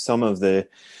to do some of the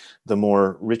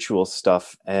more ritual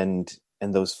stuff and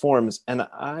those forms, and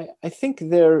I think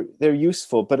they're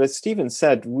useful. But as Stephen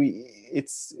said,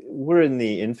 we're in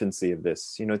the infancy of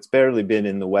this. It's barely been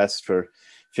in the West for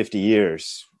 50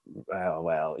 years.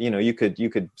 Well, you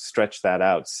could stretch that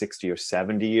out 60 or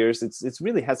 70 years. It's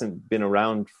really hasn't been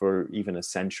around for even a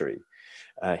century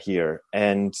here,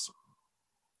 and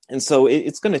so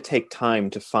it's going to take time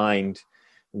to find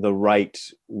the right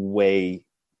way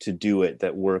to do it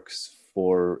that works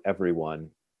for everyone.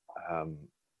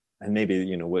 And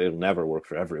maybe, it'll never work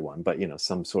for everyone, but,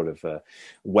 some sort of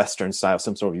Western style,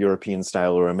 some sort of European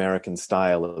style or American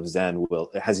style of Zen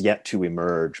has yet to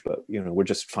emerge, but, we're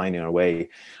just finding our way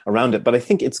around it. But I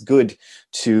think it's good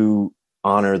to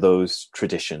honor those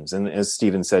traditions. And as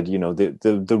Stephen said,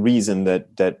 the reason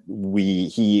that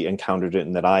he encountered it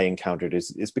and that I encountered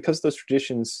is because those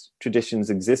traditions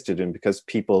existed, and because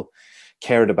people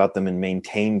cared about them and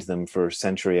maintained them for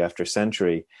century after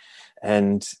century.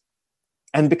 And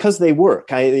because they work,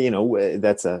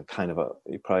 that's a kind of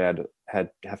you probably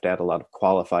have to add a lot of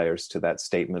qualifiers to that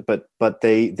statement, but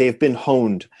they've been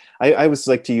honed. I always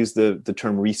like to use the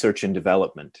term research and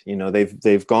development.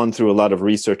 They've gone through a lot of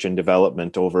research and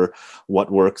development over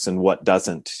what works and what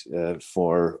doesn't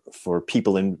for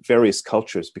people in various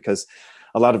cultures, because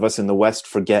a lot of us in the West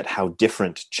forget how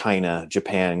different China,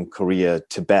 Japan, Korea,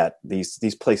 Tibet,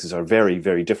 these places are very,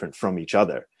 very different from each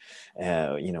other.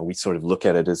 We sort of look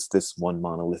at it as this one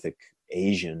monolithic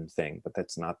Asian thing, but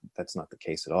that's not the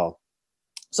case at all.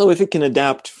 So if it can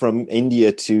adapt from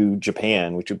India to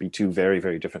Japan, which would be two very,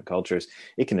 very different cultures,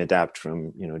 it can adapt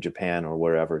from Japan or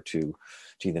wherever to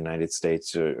the United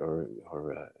States or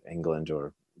England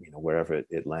or wherever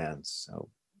it lands. So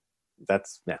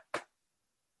that's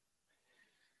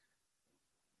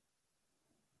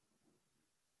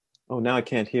Oh, now I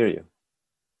can't hear you.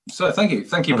 So thank you,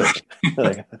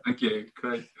 Okay. thank you.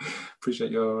 Great,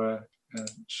 appreciate your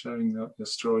sharing your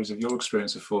stories of your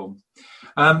experience of form.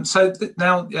 Now,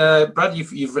 Brad,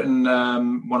 you've written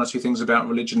one or two things about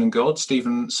religion and God.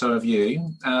 Stephen, so have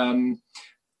you.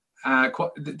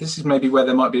 This is maybe where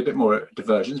there might be a bit more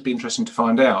divergence. It'd be interesting to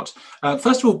find out.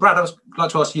 First of all, Brad, I'd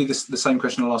like to ask you the same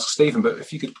question I'll ask Stephen, but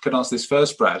if you could answer this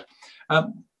first, Brad.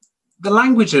 The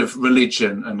language of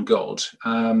religion and God,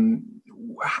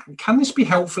 can this be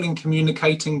helpful in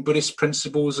communicating Buddhist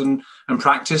principles and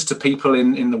practice to people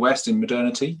in the West in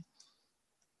modernity?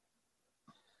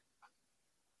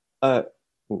 Am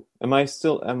I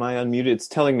unmuted? It's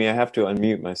telling me I have to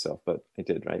unmute myself, but I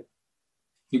did, right?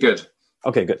 You're good.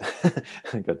 Okay, good.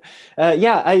 Good.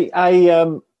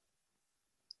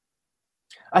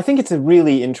 I think it's a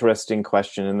really interesting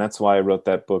question, and that's why I wrote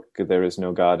that book, There Is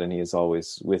No God and He Is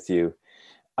Always With You.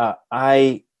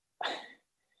 I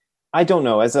don't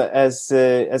know. As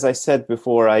I said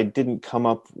before, I didn't come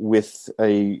up with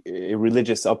a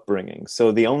religious upbringing.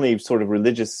 So the only sort of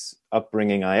religious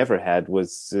upbringing I ever had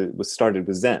was started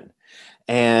with Zen,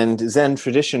 and Zen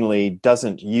traditionally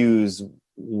doesn't use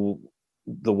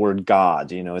the word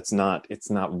God. It's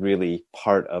not really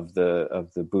part of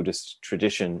the Buddhist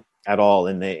tradition at all.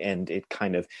 And it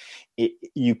kind of,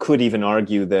 you could even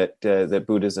argue that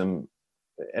Buddhism,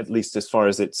 at least as far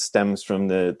as it stems from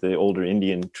the older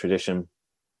Indian tradition,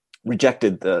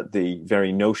 rejected the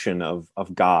very notion of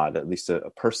God, at least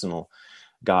a personal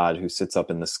God who sits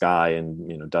up in the sky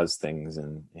and does things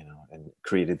and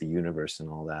created the universe and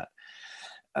all that.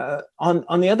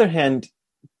 On the other hand,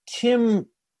 Tim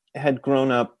had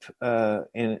grown up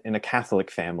in a Catholic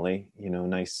family,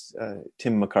 nice.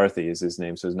 Tim McCarthy is his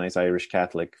name, so it's a nice Irish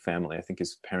Catholic family. I think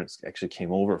his parents actually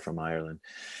came over from Ireland,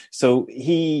 so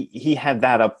he had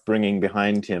that upbringing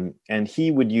behind him, and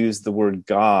he would use the word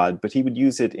God, but he would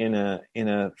use it in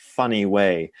a funny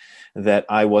way that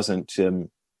I wasn't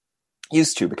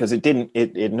used to, because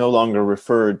it no longer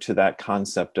referred to that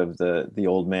concept of the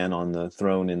old man on the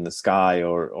throne in the sky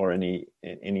or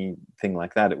anything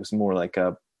like that. It was more like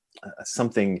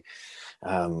something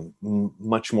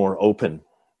much more open,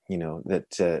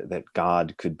 that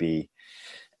God could be.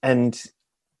 And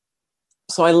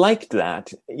so I liked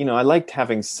that. I liked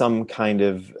having some kind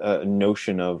of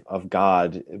notion of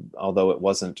God, although it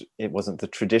wasn't the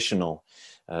traditional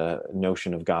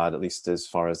notion of God, at least as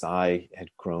far as I had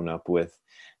grown up with.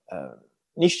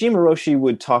 Nishijima Roshi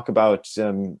would talk about,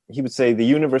 he would say the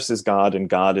universe is God and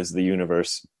God is the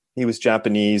universe. He was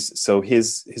Japanese, so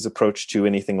his approach to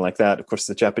anything like that, of course,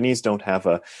 the Japanese don't have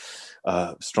a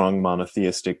strong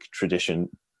monotheistic tradition,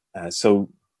 so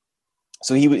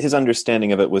his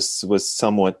understanding of it was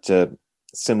somewhat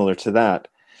similar to that.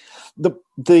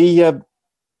 The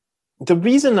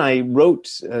reason I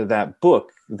wrote that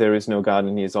book, There Is No God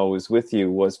and He Is Always With You,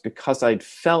 was because I'd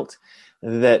felt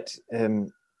that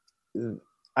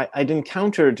I'd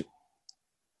encountered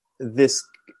this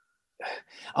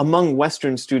among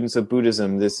Western students of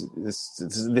Buddhism,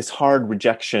 this hard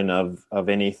rejection of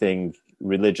anything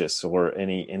religious or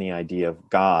any idea of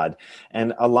God,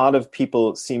 and a lot of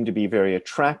people seem to be very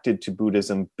attracted to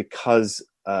Buddhism because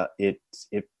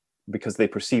because they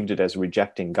perceived it as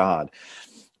rejecting God.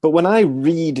 But when I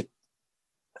read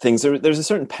things, there's a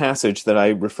certain passage that I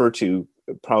refer to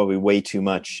probably way too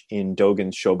much in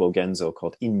Dogen's Shobo Genzo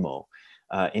called Inmo.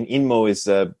 And Inmo is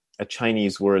a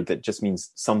Chinese word that just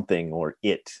means something or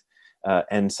it.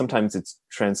 And sometimes it's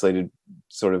translated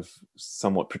sort of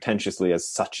somewhat pretentiously as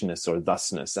suchness or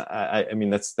thusness. I mean,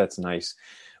 that's nice.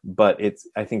 But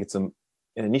I think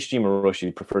Nishijima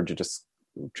Roshi preferred to just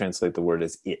translate the word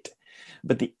as it.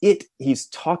 But the it he's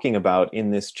talking about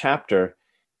in this chapter,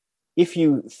 if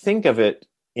you think of it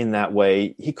in that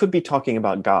way, he could be talking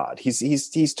about God.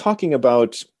 He's talking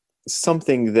about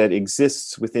something that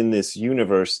exists within this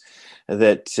universe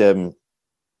that,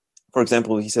 for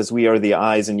example, he says, we are the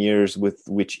eyes and ears with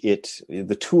which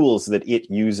the tools that it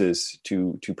uses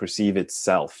to perceive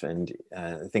itself, and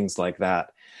things like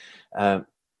that.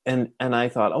 And I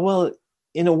thought, oh, well,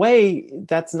 in a way,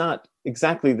 that's not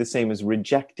exactly the same as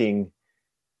rejecting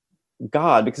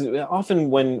God, because often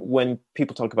when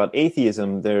people talk about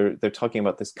atheism, they're talking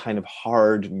about this kind of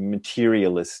hard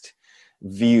materialist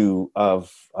view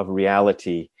of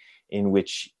reality, in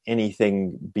which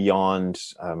anything beyond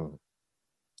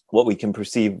what we can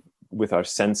perceive with our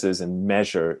senses and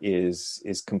measure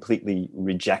is completely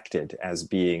rejected as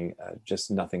being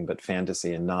just nothing but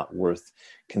fantasy and not worth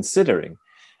considering.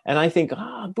 And I think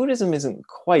Buddhism isn't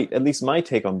quite, at least my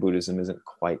take on Buddhism isn't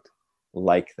quite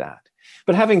like that.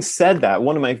 But having said that,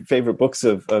 one of my favorite books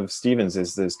of Stephen's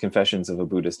is this Confessions of a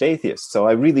Buddhist Atheist. So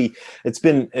I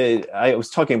was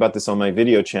talking about this on my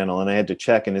video channel, and I had to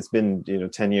check, and it's been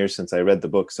 10 years since I read the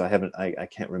book, so I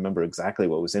can't remember exactly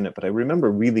what was in it, but I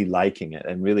remember really liking it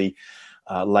and really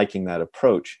liking that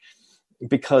approach,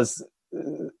 because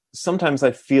sometimes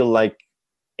I feel like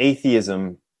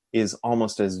atheism is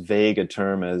almost as vague a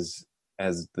term as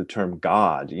the term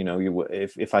God.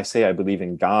 If I say I believe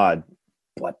in God,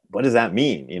 what does that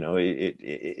mean?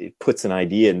 It puts an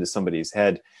idea into somebody's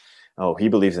head. Oh, he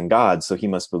believes in God, so he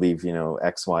must believe,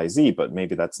 X, Y, Z. But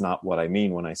maybe that's not what I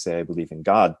mean when I say I believe in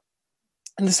God.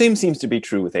 And the same seems to be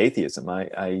true with atheism.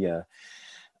 I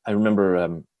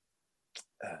remember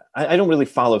I don't really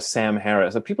follow Sam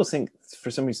Harris. People for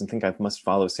some reason think I must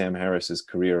follow Sam Harris's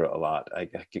career a lot. I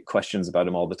get questions about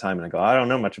him all the time, and I go, I don't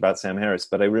know much about Sam Harris.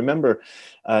 But I remember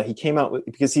he came out with,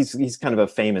 because he's kind of a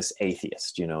famous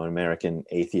atheist, an American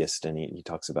atheist, and he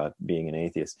talks about being an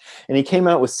atheist. And he came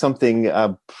out with something,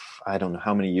 I don't know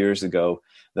how many years ago,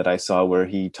 that I saw, where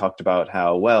he talked about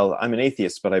how, well, I'm an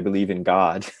atheist, but I believe in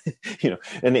God,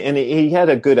 and he had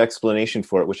a good explanation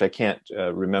for it, which I can't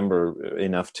remember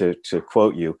enough to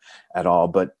quote you at all.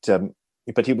 But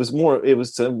it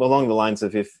was along the lines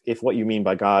of, if what you mean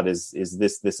by God is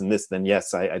this, and this, then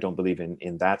yes, I don't believe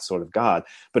in that sort of God.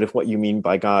 But if what you mean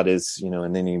by God is,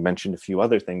 and then he mentioned a few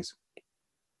other things,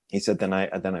 he said, then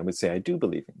I would say I do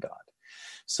believe in God.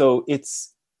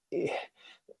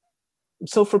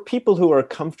 So for people who are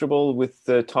comfortable with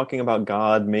talking about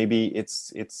God, maybe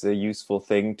it's a useful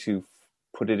thing to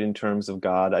put it in terms of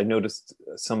God. I noticed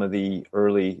some of the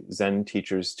early Zen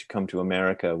teachers to come to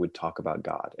America would talk about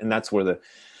God. And that's where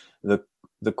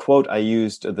the quote I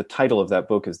used, the title of that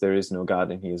book is "There is no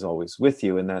God and He is always with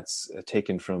you." And that's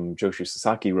taken from Joshu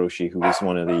Sasaki Roshi, who was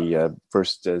one of the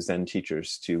first Zen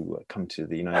teachers to come to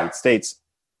the United States.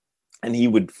 And he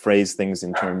would phrase things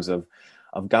in terms of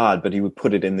God, but he would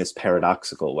put it in this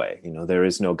paradoxical way. There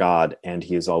is no God and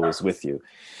He is always with you,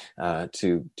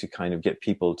 to kind of get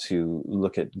people to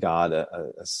look at God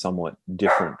a somewhat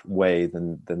different way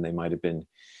than they might have been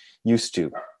used to.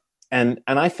 And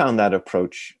I found that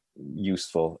approach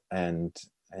useful, and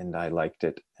I liked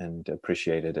it and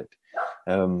appreciated it.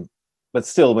 But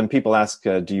still, when people ask,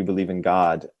 do you believe in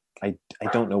God? I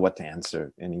don't know what to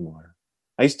answer anymore.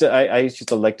 I used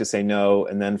to like to say no,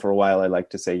 and then for a while I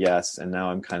liked to say yes, and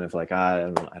now I'm kind of like, I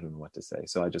don't know what to say.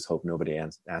 So I just hope nobody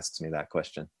asks me that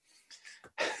question,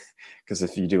 because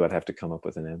if you do, I'd have to come up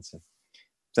with an answer.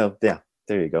 So yeah,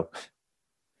 there you go.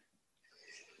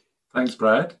 Thanks,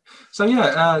 Brad. So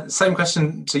same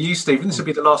question to you, Stephen. This will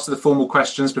be the last of the formal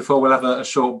questions before we'll have a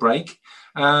short break.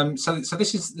 So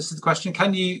this is the question: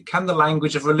 Can the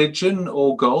language of religion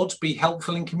or God be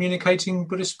helpful in communicating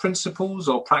Buddhist principles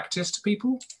or practice to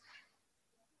people?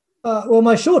 Well,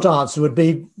 my short answer would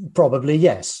be probably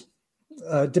yes.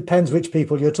 Depends which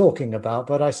people you're talking about,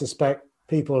 but I suspect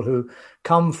people who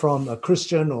come from a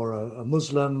Christian or a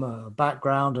Muslim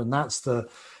background, and that's the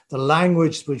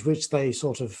language with which they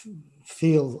sort of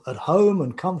feel at home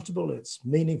and comfortable, it's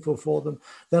meaningful for them,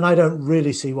 then I don't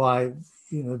really see why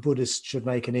Buddhists should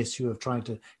make an issue of trying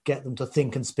to get them to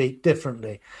think and speak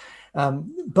differently.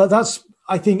 But that's,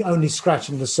 I think, only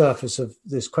scratching the surface of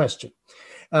this question.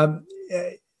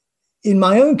 In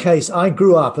my own case, I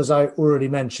grew up, as I already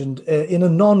mentioned, in a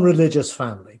non-religious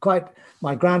family.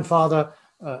 My grandfather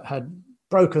had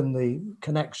broken the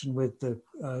connection with the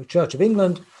Church of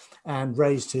England and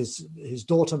raised his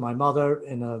daughter, my mother,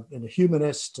 in a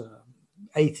humanist,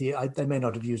 atheist. They may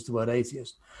not have used the word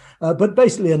atheist, but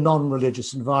basically a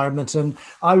non-religious environment. And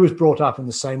I was brought up in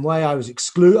the same way.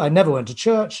 I never went to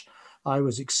church. I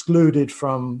was excluded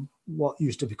from what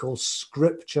used to be called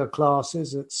scripture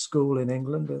classes at school in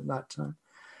England at that time.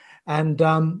 And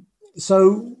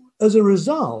so as a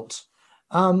result,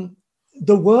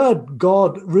 the word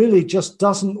God really just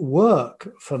doesn't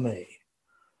work for me.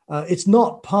 It's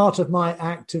not part of my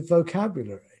active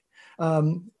vocabulary.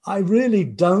 I really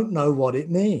don't know what it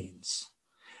means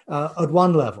at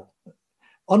one level.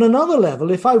 On another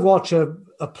level, if I watch a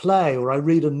play or I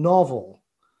read a novel,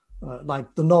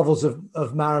 like the novels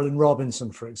of Marilyn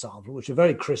Robinson, for example, which are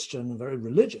very Christian and very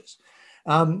religious,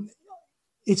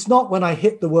 it's not when I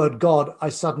hit the word God, I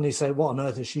suddenly say, what on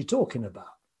earth is she talking about?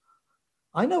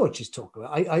 I know what she's talking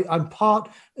about. I'm part,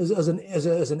 as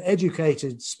an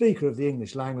educated speaker of the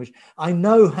English language, I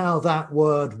know how that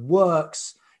word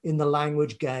works in the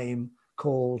language game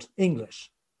called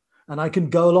English. And I can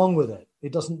go along with it.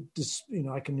 It doesn't,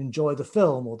 I can enjoy the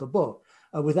film or the book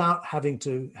without having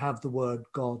to have the word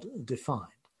God defined.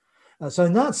 So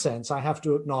in that sense, I have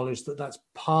to acknowledge that that's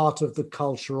part of the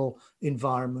cultural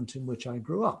environment in which I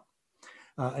grew up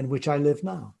and which I live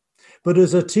now. But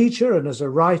as a teacher and as a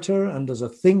writer and as a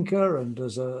thinker and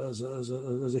as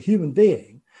a human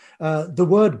being, the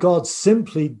word God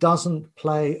simply doesn't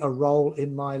play a role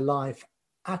in my life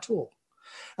at all.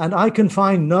 And I can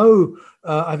find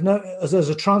as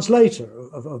a translator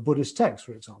of Buddhist texts,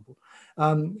 for example,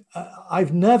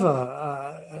 I've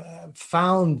never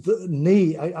found the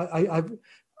need.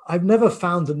 I've never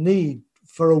found the need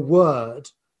for a word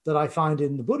that I find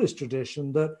in the Buddhist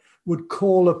tradition that would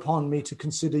call upon me to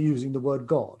consider using the word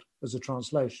God as a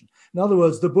translation. In other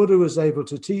words, the Buddha was able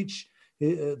to teach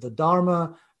the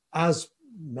Dharma, as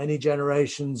many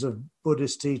generations of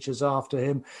Buddhist teachers after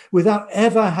him, without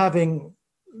ever having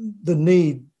the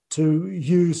need to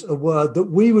use a word that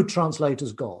we would translate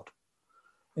as God.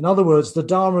 In other words, the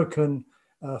Dharma can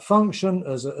function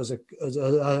as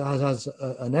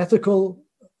an ethical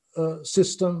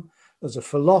system, as a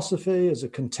philosophy, as a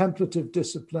contemplative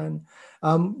discipline,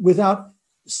 with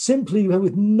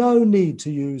no need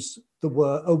to use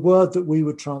a word that we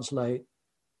would translate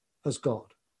as God.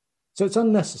 So it's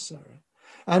unnecessary.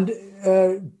 And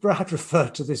Brad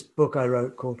referred to this book I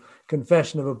wrote called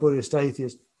Confession of a Buddhist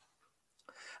Atheist.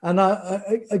 And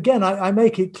I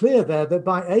make it clear there that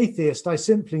by atheist, I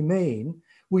simply mean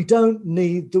we don't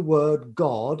need the word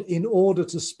God in order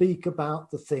to speak about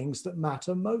the things that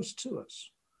matter most to us.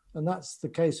 And that's the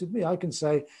case with me. I can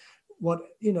say what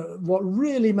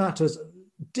really matters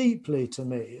deeply to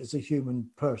me as a human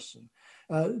person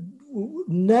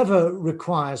never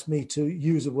requires me to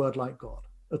use a word like God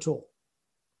at all.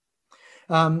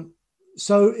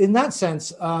 So in that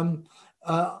sense,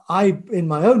 I, in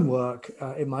my own work,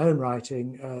 in my own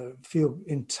writing, feel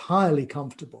entirely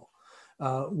comfortable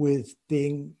with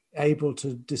being able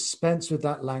to dispense with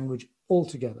that language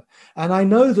altogether. And I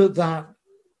know that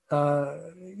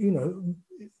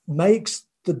makes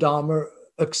the Dharma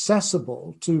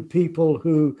accessible to people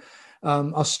who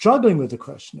are struggling with the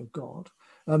question of God.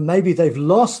 Maybe they've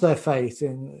lost their faith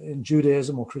in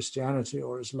Judaism or Christianity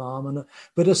or Islam,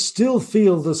 but still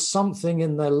feel there's something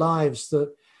in their lives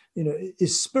that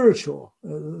is spiritual.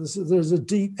 There's a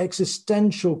deep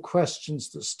existential questions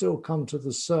that still come to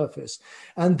the surface,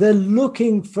 and they're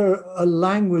looking for a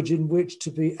language in which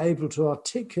to be able to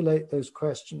articulate those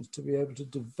questions, to be able to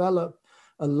develop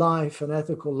a life, an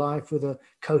ethical life with a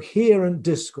coherent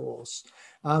discourse.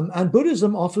 And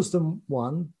Buddhism offers them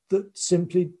one that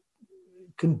simply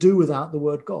can do without the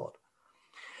word God.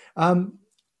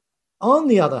 On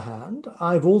the other hand,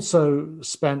 I've also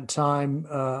spent time,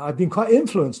 I've been quite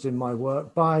influenced in my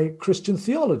work by Christian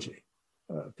theology,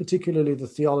 particularly the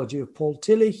theology of Paul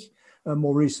Tillich,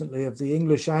 more recently of the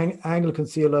English Anglican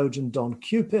theologian Don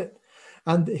Cupid.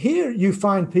 And here you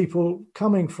find people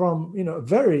coming from,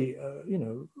 very,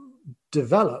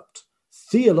 developed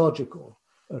theological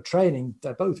training.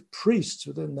 They're both priests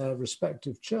within their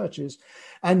respective churches.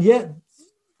 And yet,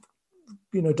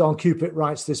 Don Cupid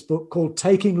writes this book called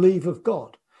Taking Leave of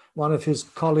God. One of his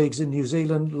colleagues in New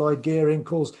Zealand, Lloyd Gearing,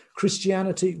 calls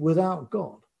Christianity without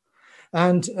God.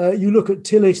 And you look at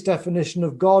Tillich's definition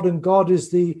of God, and God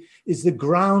is the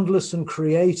groundless and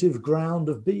creative ground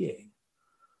of being.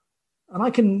 And I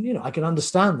can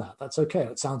understand that. That's okay.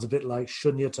 It sounds a bit like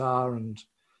shunyata and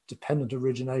dependent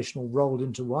origination all rolled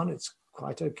into one. It's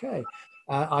quite okay.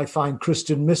 I find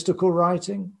Christian mystical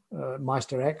writing,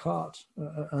 Meister Eckhart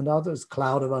and others,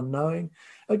 Cloud of Unknowing.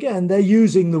 Again, they're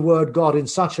using the word God in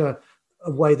such a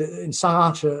way, in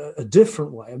such a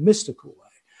different way, a mystical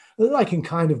way, that I can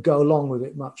kind of go along with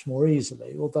it much more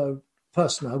easily, although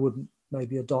personally I wouldn't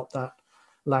maybe adopt that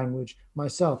language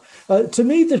myself. To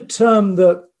me, the term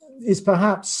that is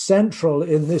perhaps central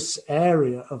in this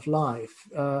area of life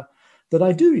that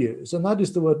I do use, and that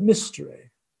is the word mystery.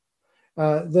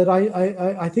 That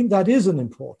I think that is an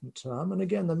important term. And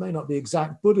again, there may not be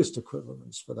exact Buddhist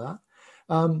equivalents for that.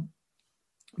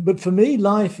 But for me,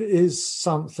 life is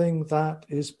something that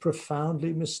is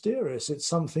profoundly mysterious. It's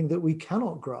something that we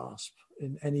cannot grasp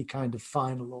in any kind of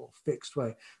final or fixed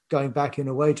way. Going back in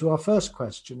a way to our first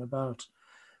question about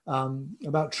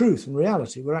truth and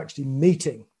reality, we're actually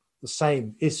meeting the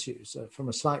same issues from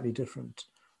a slightly different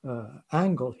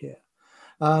angle here.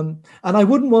 And I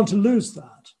wouldn't want to lose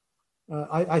that.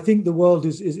 I think the world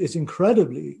is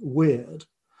incredibly weird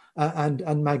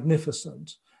and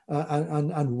magnificent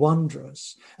and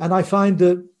wondrous. And I find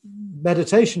that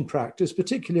meditation practice,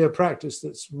 particularly a practice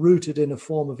that's rooted in a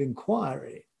form of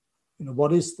inquiry,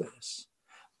 what is this,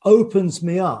 opens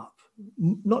me up,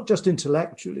 not just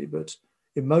intellectually, but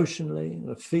emotionally,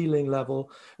 at a feeling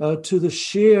level, to the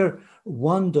sheer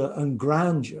wonder and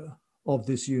grandeur of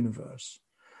this universe.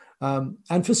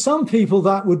 And for some people,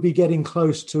 that would be getting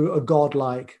close to a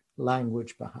godlike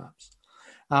language, perhaps.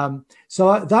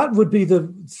 So that would be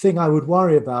the thing I would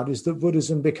worry about, is that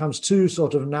Buddhism becomes too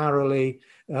sort of narrowly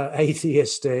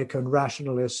atheistic and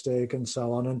rationalistic and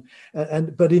so on.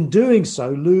 But in doing so,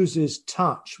 loses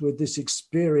touch with this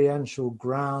experiential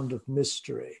ground of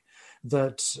mystery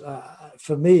that,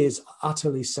 for me, is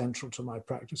utterly central to my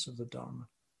practice of the Dharma.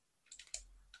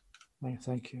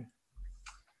 Thank you.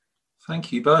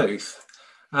 Thank you both.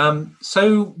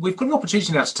 So we've got an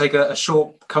opportunity now to take a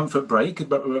short comfort break,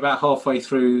 but we're about halfway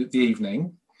through the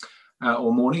evening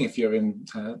or morning if you're in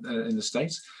the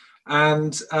States.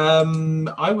 And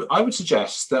I would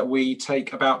suggest that we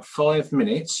take about 5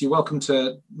 minutes. You're welcome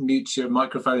to mute your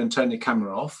microphone and turn your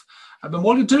camera off. But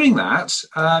while you're doing that,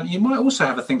 you might also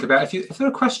have a think about if there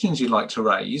are questions you'd like to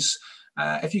raise,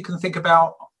 if you can think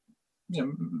about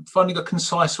finding a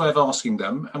concise way of asking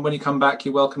them. And when you come back,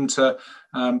 you're welcome to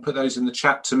put those in the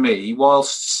chat to me,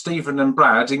 whilst Stephen and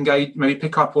Brad engage, maybe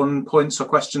pick up on points or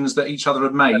questions that each other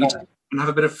have made and have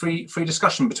a bit of free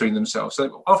discussion between themselves.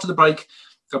 So after the break,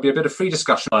 there'll be a bit of free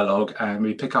discussion dialogue, and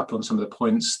we pick up on some of the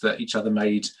points that each other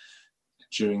made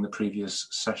during the previous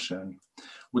session.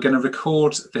 We're going to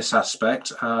record this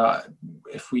aspect.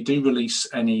 If we do release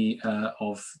any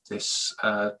of this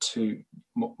to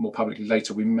more publicly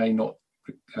later, we may not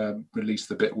release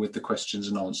the bit with the questions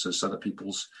and answers, so that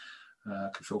people's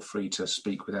can feel free to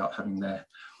speak without having their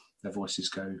voices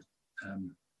go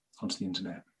onto the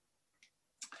internet.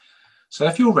 So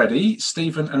if you're ready,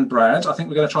 Stephen and Brad, I think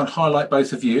we're going to try and highlight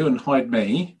both of you and hide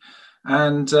me.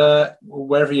 And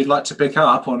wherever you'd like to pick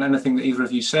up on anything that either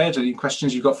of you said, any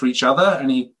questions you've got for each other,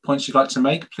 any points you'd like to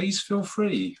make, please feel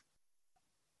free.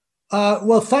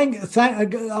 Well,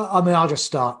 I'll just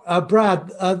start.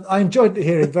 Brad, I enjoyed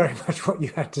hearing very much what you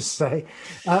had to say.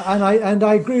 And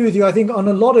I agree with you. I think on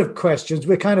a lot of questions,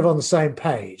 we're kind of on the same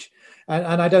page.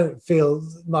 And I don't feel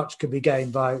much could be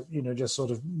gained by, just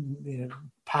sort of,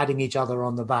 patting each other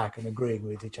on the back and agreeing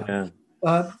with each other.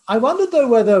 Yeah. I wondered though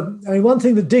whether, one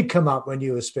thing that did come up when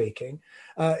you were speaking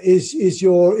is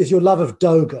your love of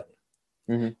Dogen.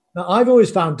 Mm-hmm. Now, I've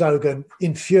always found Dogen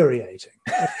infuriating.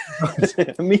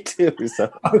 Me too.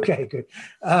 So. Okay, good.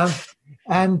 I've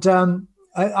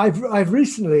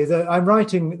recently, I'm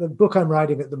writing the book I'm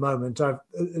writing at the moment. I'm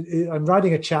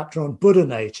writing a chapter on Buddha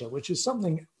nature, which is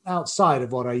something outside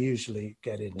of what I usually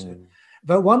get into. Mm.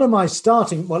 But one of my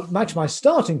starting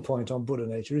point on Buddha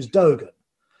nature is Dogen.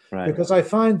 Right. Because I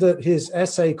find that his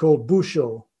essay called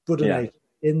Busho, Buddha Nature,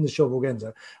 in the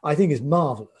Shobogenzo, I think is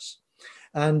marvelous.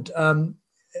 And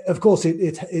of course,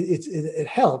 it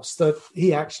helps that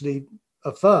he actually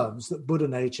affirms that Buddha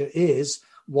nature is,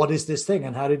 what is this thing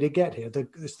and how did it get here?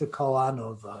 It's the koan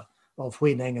of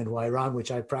Huineng and Wairan,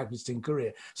 which I practiced in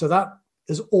Korea. So that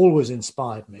has always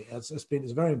inspired me. It's a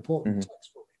very important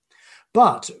text for me.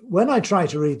 But when I try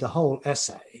to read the whole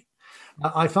essay,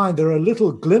 I find there are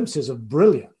little glimpses of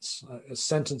brilliance, a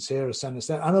sentence here, a sentence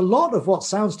there, and a lot of what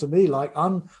sounds to me like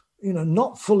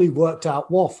not fully worked out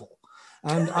waffle.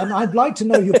 And I'd like to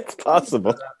know your it's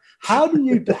possible. How do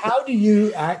you get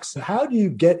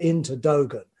into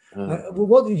Dogen?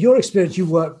 What your experience? You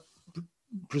work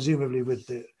presumably with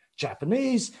the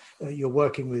Japanese. You're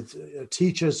working with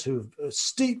teachers who are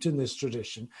steeped in this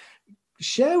tradition.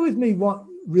 Share with me what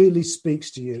really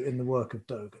speaks to you in the work of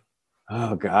Dogen.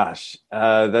 Oh gosh,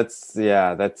 that's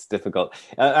difficult.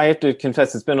 I have to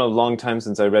confess, it's been a long time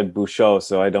since I read Busho,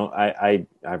 so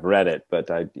I've read it, but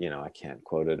I can't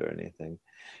quote it or anything.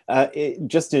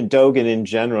 Just in Dogen in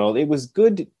general, it was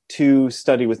good to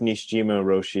study with Nishijima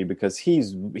Roshi because he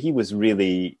was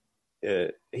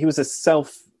a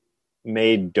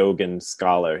self-made Dogen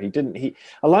scholar.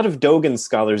 A lot of Dogen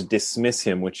scholars dismiss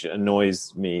him, which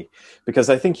annoys me because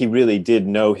I think he really did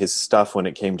know his stuff when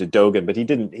it came to Dogen, but he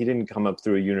didn't come up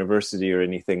through a university or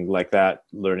anything like that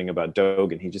learning about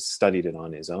Dogen. He just studied it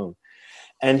on his own.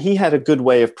 And he had a good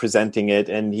way of presenting it.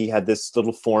 And he had this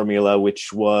little formula,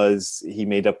 which was, he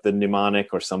made up the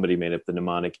mnemonic, or somebody made up the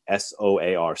mnemonic,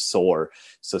 SOAR, SOAR.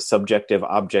 So subjective,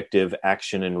 objective,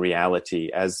 action, and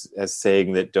reality, as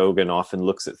saying that Dogen often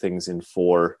looks at things in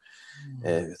through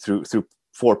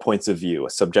 4 points of view: a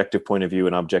subjective point of view,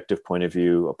 an objective point of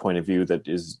view, a point of view that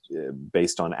is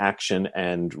based on action,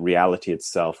 and reality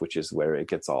itself, which is where it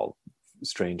gets all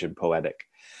strange and poetic.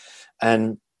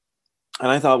 And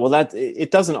I thought, well, that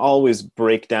it doesn't always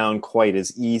break down quite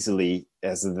as easily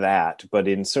as that, but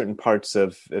in certain parts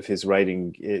of his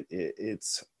writing,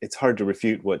 it's hard to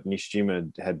refute what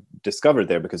Nishijima had discovered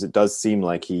there, because it does seem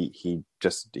like he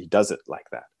does it like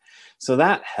that. So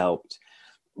that helped.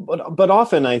 But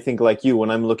often I think, like you, when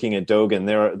I'm looking at Dogen,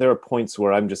 there are points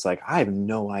where I'm just like, I have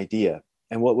no idea.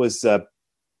 And what was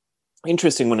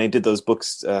interesting when I did those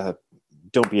books,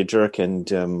 Don't Be a Jerk, and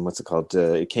what's it called?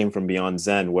 It Came from Beyond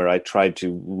Zen, where I tried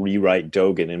to rewrite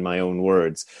Dogen in my own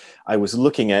words. I was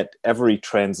looking at every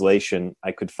translation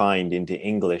I could find into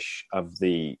English of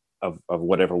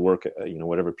whatever work,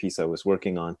 whatever piece I was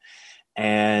working on,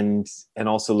 and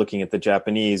also looking at the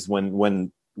Japanese.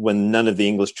 When none of the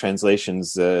English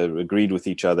translations agreed with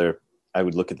each other, I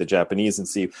would look at the Japanese and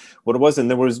see what it was. And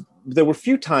there were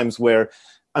few times where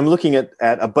I'm looking at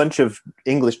a bunch of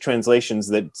English translations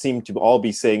that seem to all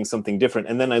be saying something different.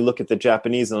 And then I look at the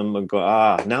Japanese and I'm going to go,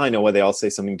 now I know why they all say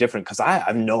something different, because I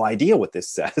have no idea what this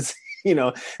says,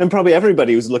 and probably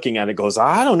everybody who's looking at it goes,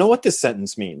 I don't know what this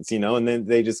sentence means, and then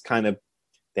they just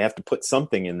they have to put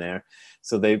something in there.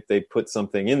 So they put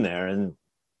something in there, and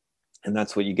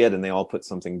that's what you get. And they all put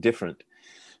something different.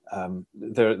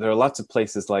 There are lots of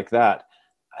places like that.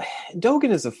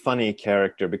 Dogen is a funny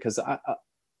character because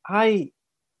I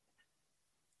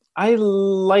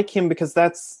like him because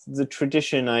that's the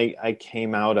tradition I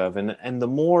came out of. And the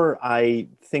more I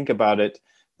think about it,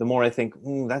 the more I think,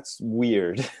 that's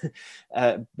weird.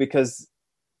 because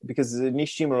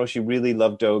Nishijima Roshi really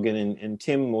loved Dogen, and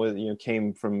Tim was,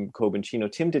 came from Kobun Chino.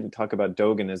 Tim didn't talk about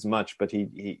Dogen as much, but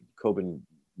Kobun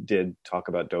did talk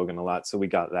about Dogen a lot. So we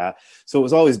got that. So it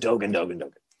was always Dogen, Dogen,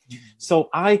 Dogen. So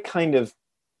I kind of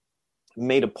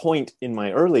made a point in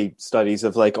my early studies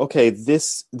of like, okay,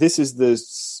 this is the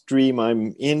stream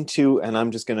I'm into, and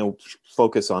I'm just going to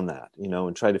focus on that,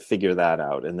 and try to figure that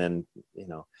out. And then,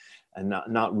 and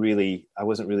not really, I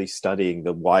wasn't really studying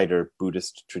the wider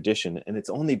Buddhist tradition. And it's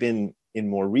only been in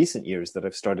more recent years that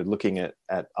I've started looking at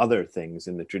other things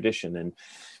in the tradition. And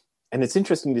it's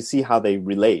interesting to see how they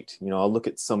relate. I'll look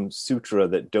at some sutra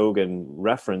that Dogen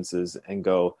references and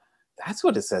go, that's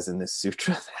what it says in this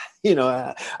sutra.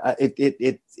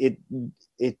 It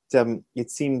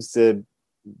seems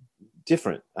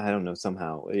different. I don't know,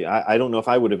 somehow. I don't know if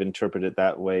I would have interpreted it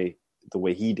that way, the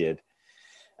way he did.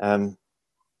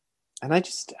 And I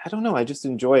don't know. I just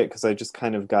enjoy it because I just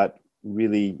kind of got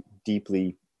really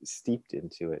deeply steeped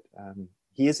into it.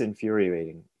 He is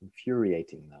infuriating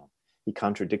though. He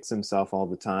contradicts himself all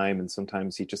the time, and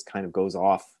sometimes he just kind of goes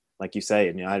off, like you say.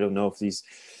 And I don't know if he's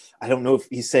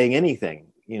saying anything.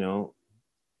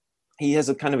 He has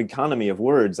a kind of economy of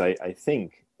words, I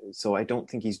think. So I don't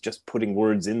think he's just putting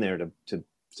words in there to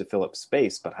fill up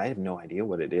space. But I have no idea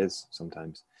what it is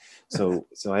sometimes. So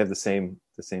I have the same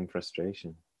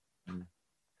frustration.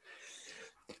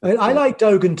 I like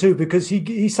Dogen too, because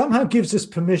he somehow gives us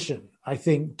permission, I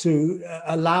think, to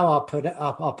allow our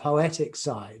poetic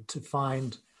side to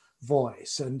find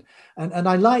voice. And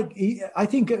I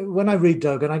think when I read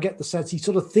Dogen, I get the sense he's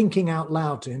sort of thinking out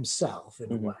loud to himself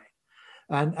in a way.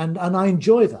 And I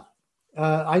enjoy that.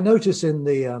 I notice in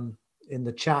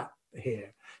the chat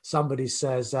here, somebody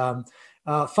says,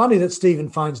 funny that Stephen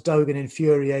finds Dogen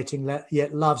infuriating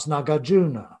yet loves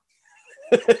Nagarjuna.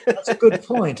 That's a good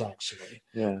point, actually.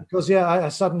 Yeah. Because I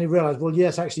suddenly realized, well,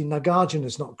 yes, actually, Nagarjuna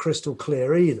is not crystal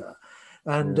clear either,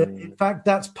 and in fact,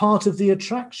 that's part of the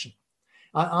attraction.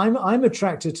 I'm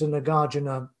attracted to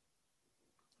Nagarjuna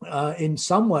in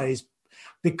some ways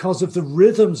because of the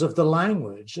rhythms of the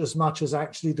language as much as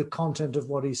actually the content of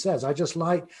what he says. I just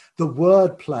like the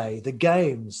wordplay, the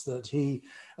games that he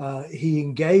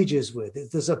engages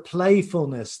with. There's a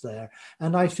playfulness there.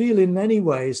 And I feel in many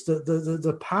ways that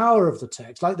the power of the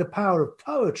text, like the power of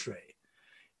poetry,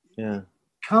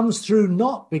 comes through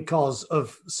not because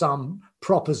of some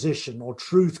proposition or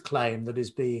truth claim that is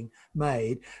being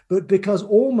made, but because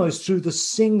almost through the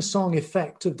sing-song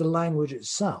effect of the language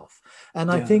itself.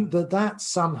 And I think that that's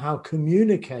somehow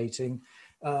communicating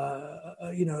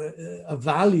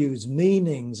values,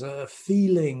 meanings,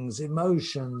 feelings,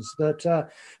 emotions that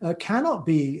cannot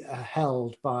be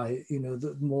held by,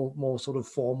 the more sort of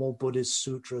formal Buddhist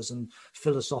sutras and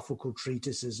philosophical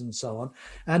treatises and so on.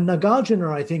 And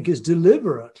Nagarjuna, I think, is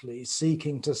deliberately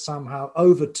seeking to somehow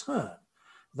overturn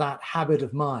that habit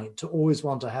of mind to always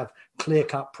want to have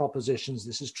clear-cut propositions.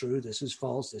 This is true, this is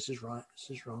false, this is right, this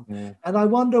is wrong. Yeah. And I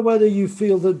wonder whether you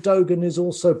feel that Dogen is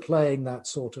also playing that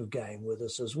sort of game with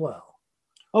us as well.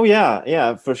 Oh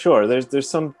yeah, for sure. There's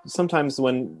sometimes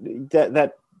when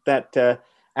that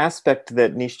aspect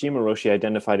that Nishijima Roshi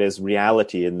identified as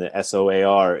reality in the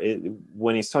SOAR,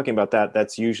 when he's talking about that,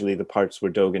 that's usually the parts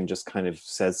where Dogen just kind of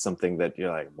says something that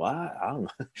you're like, what? I don't know.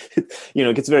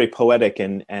 It gets very poetic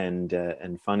and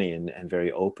funny and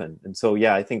very open. And so,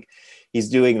 yeah, I think he's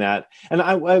doing that. And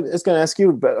I was going to ask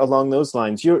you, but along those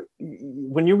lines,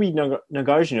 when you read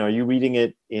Nagarjuna, are you reading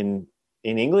it in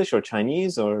English or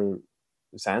Chinese or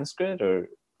Sanskrit or?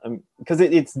 Because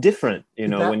it's different,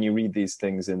 when you read these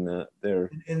things in the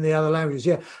other languages.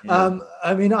 Yeah.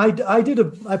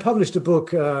 I published a book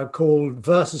called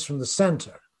Verses from the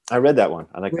Center. I read that one.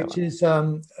 I like that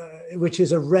one. Which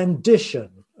is a rendition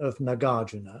of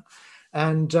Nagarjuna,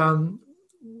 and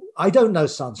I don't know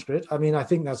Sanskrit. I mean, I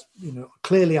think that's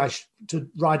clearly to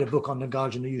write a book on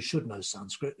Nagarjuna, you should know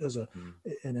Sanskrit.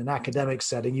 In an academic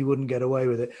setting, you wouldn't get away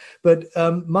with it. But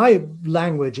my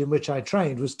language in which I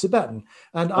trained was Tibetan,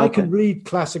 and I can read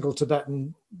classical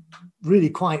Tibetan really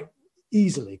quite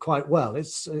easily, quite well.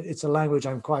 It's a language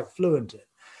I'm quite fluent in,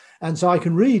 and so I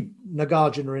can read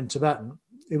Nagarjuna in Tibetan.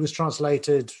 It was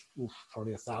translated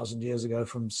probably 1,000 years ago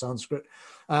from Sanskrit.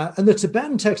 And the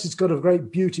Tibetan text has got a great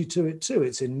beauty to it too.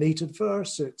 It's in metered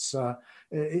verse.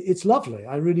 It's lovely.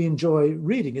 I really enjoy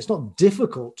reading. It's not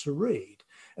difficult to read.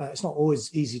 It's not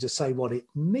always easy to say what it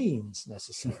means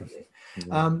necessarily.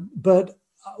 But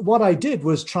what I did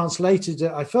was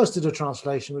I first did a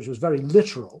translation which was very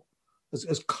literal,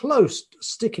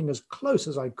 sticking as close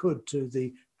as I could to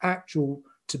the actual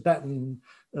Tibetan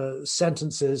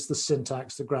sentences, the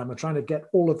syntax, the grammar, trying to get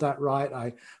all of that right.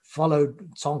 I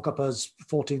followed Tsongkhapa's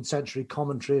 14th century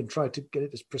commentary and tried to get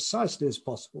it as precisely as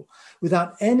possible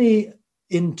without any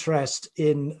interest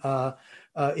in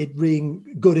it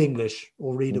being good English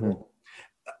or readable.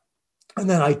 And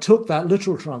then I took that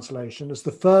literal translation as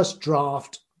the first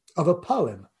draft of a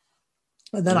poem.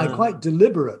 And then I quite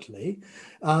deliberately,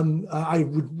 I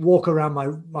would walk around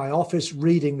my office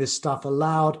reading this stuff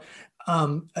aloud,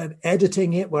 and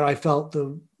editing it where I felt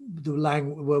the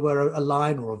language, where a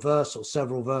line or a verse or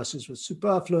several verses was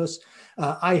superfluous.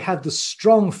 I had the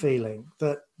strong feeling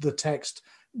that the text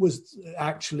was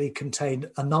actually contained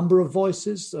a number of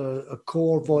voices, a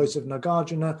core voice of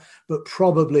Nagarjuna, but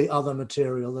probably other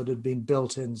material that had been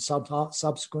built in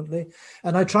subsequently.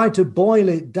 And I tried to boil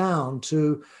it down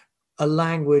to a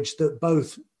language that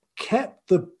both kept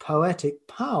the poetic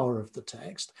power of the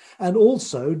text and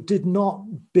also did not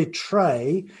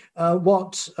betray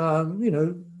what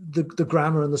the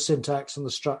grammar and the syntax and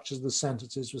the structures of the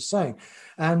sentences were saying.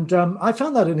 And I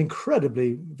found that an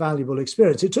incredibly valuable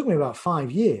experience. It took me about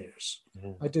 5 years.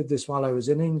 I did this while I was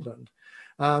in England.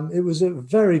 It was a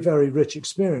very, very rich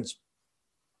experience.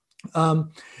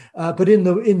 But in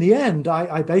the end,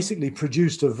 I basically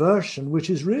produced a version which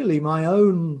is really my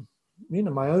own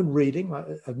reading,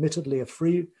 admittedly a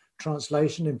free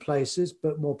translation in places,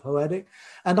 but more poetic.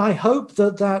 And I hope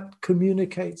that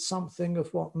communicates something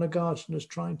of what Nagarjuna is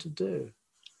trying to do.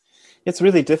 It's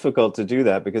really difficult to do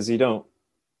that because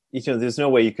there's no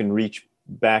way you can reach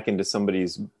back into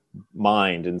somebody's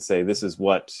mind and say, this is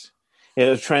what,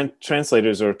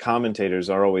 translators or commentators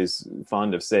are always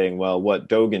fond of saying, well, what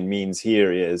Dogen means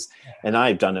here is, and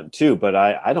I've done it too, but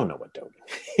I don't know what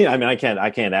Dogen, I mean, I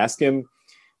can't ask him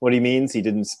what he means. He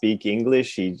didn't speak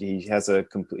English.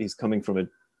 He's coming from a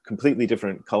completely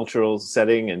different cultural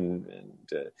setting, and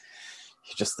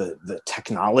just the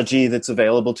technology that's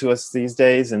available to us these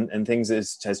days and things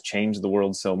has changed the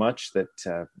world so much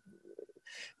that.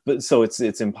 But so it's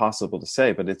impossible to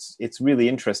say. But it's really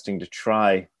interesting to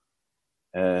try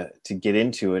to get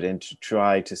into it and to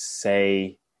try to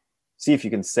see if you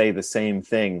can say the same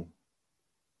thing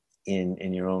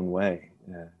in your own way.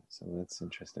 So that's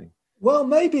interesting. Well,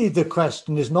 maybe the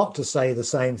question is not to say the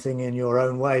same thing in your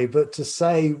own way, but to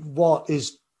say what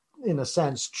is, in a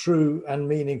sense, true and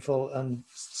meaningful and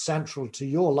central to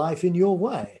your life in your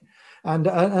way. And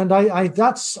I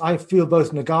feel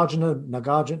both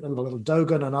Nagarjuna, little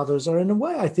Dogen, and others are in a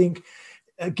way, I think,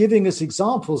 giving us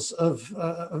examples of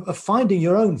finding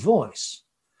your own voice.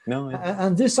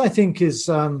 And this, I think, is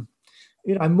more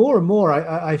and more.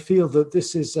 I feel that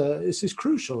this is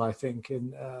crucial. I think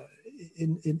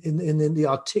in the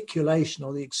articulation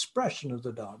or the expression of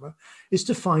the Dharma is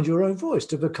to find your own voice,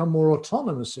 to become more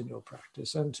autonomous in your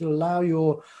practice, and to allow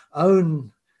your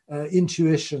own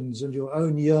intuitions and your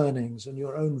own yearnings and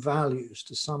your own values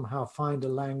to somehow find a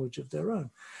language of their own.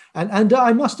 And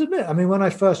I must admit, I mean, when I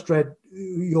first read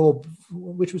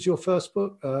which was your first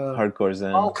book? Hardcore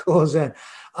Zen. Hardcore Zen.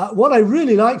 What I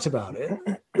really liked about it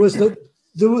was that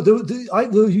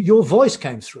your voice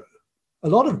came through. A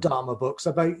lot of Dharma books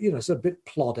about, it's a bit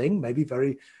plodding, maybe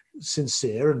very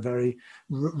sincere and very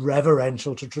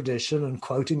reverential to tradition and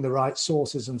quoting the right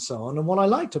sources and so on. And what I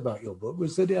liked about your book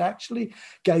was that it actually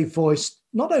gave voice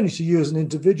not only to you as an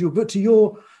individual, but to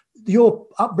your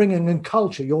upbringing and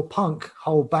culture, your punk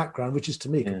whole background, which is to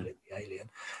me completely alien.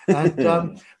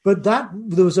 And but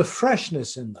there was a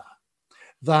freshness in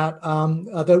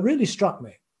that really struck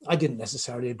me. I didn't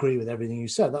necessarily agree with everything you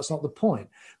said. That's not the point.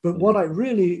 But what I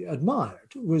really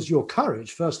admired was your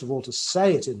courage, first of all, to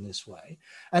say it in this way.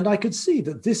 And I could see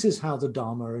that this is how the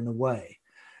Dharma, in a way,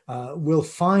 will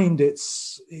find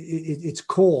its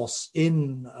course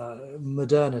in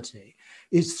modernity,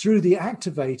 is through the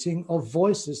activating of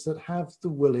voices that have the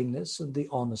willingness and the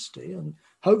honesty and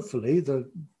hopefully the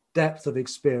depth of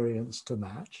experience to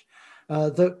match.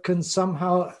 That can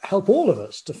somehow help all of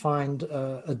us to find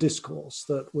a discourse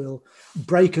that will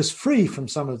break us free from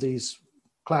some of these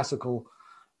classical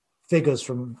figures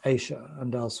from Asia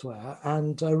and elsewhere,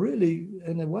 and really,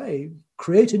 in a way,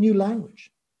 create a new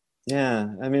language.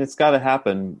 Yeah, I mean, it's got to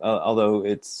happen, although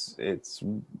it's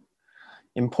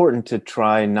important to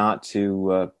try not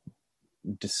to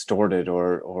distort it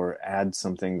or add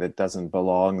something that doesn't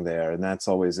belong there, and that's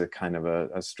always a kind of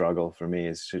a struggle for me,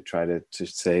 is to try to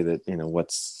say that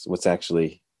what's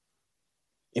actually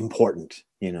important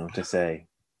to say.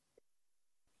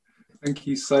 Thank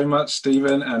you so much,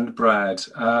 Stephen and Brad.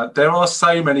 There are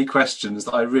so many questions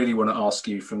that I really want to ask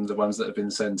you from the ones that have been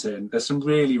sent in. There's some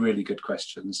really, really good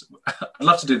questions. I'd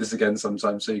love to do this again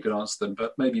sometime so you can answer them,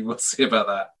 but maybe we'll see about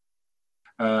that.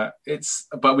 But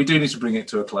we do need to bring it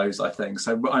to a close, I think.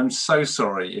 So I'm so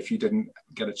sorry if you didn't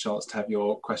get a chance to have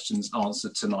your questions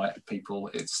answered tonight, people.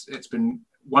 It's been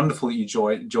wonderful that you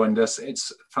joined us.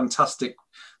 It's fantastic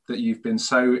that you've been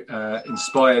so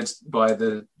inspired by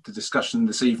the discussion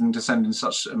this evening to send in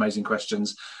such amazing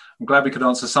questions. I'm glad we could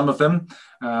answer some of them.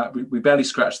 We barely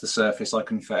scratched the surface, I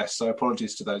confess. So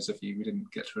apologies to those of you we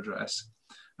didn't get to address.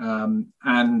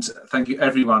 And thank you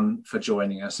everyone for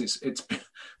joining us. It's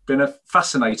been a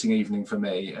fascinating evening for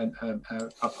me, and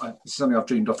it's something I've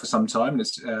dreamed of for some time, and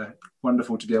it's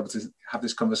wonderful to be able to have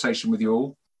this conversation with you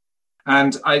all.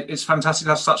 And it's fantastic to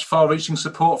have such far-reaching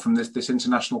support from this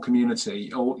international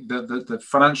community. Or the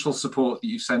financial support that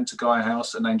you've sent to Gaia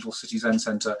House and Angel City Zen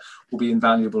Centre will be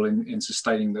invaluable in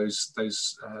sustaining those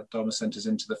Dharma centres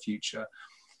into the future.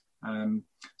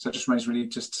 So it just remains really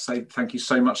just to say thank you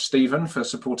so much, Stephen, for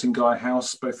supporting Gaia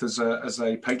House, both as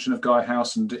a patron of Gaia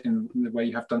House and in the way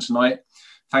you have done tonight.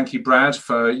 Thank you, Brad,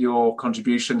 for your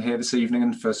contribution here this evening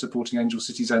and for supporting Angel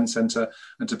City Zen Centre,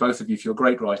 and to both of you for your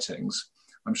great writings.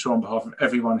 I'm sure on behalf of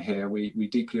everyone here, we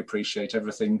deeply appreciate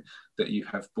everything that you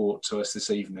have brought to us this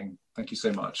evening. Thank you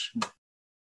so much.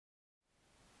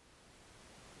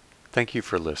 Thank you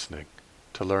for listening.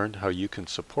 To learn how you can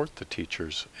support the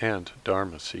teachers and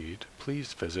Dharma Seed,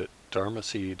 please visit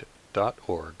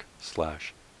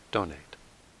dharmaseed.org/donate.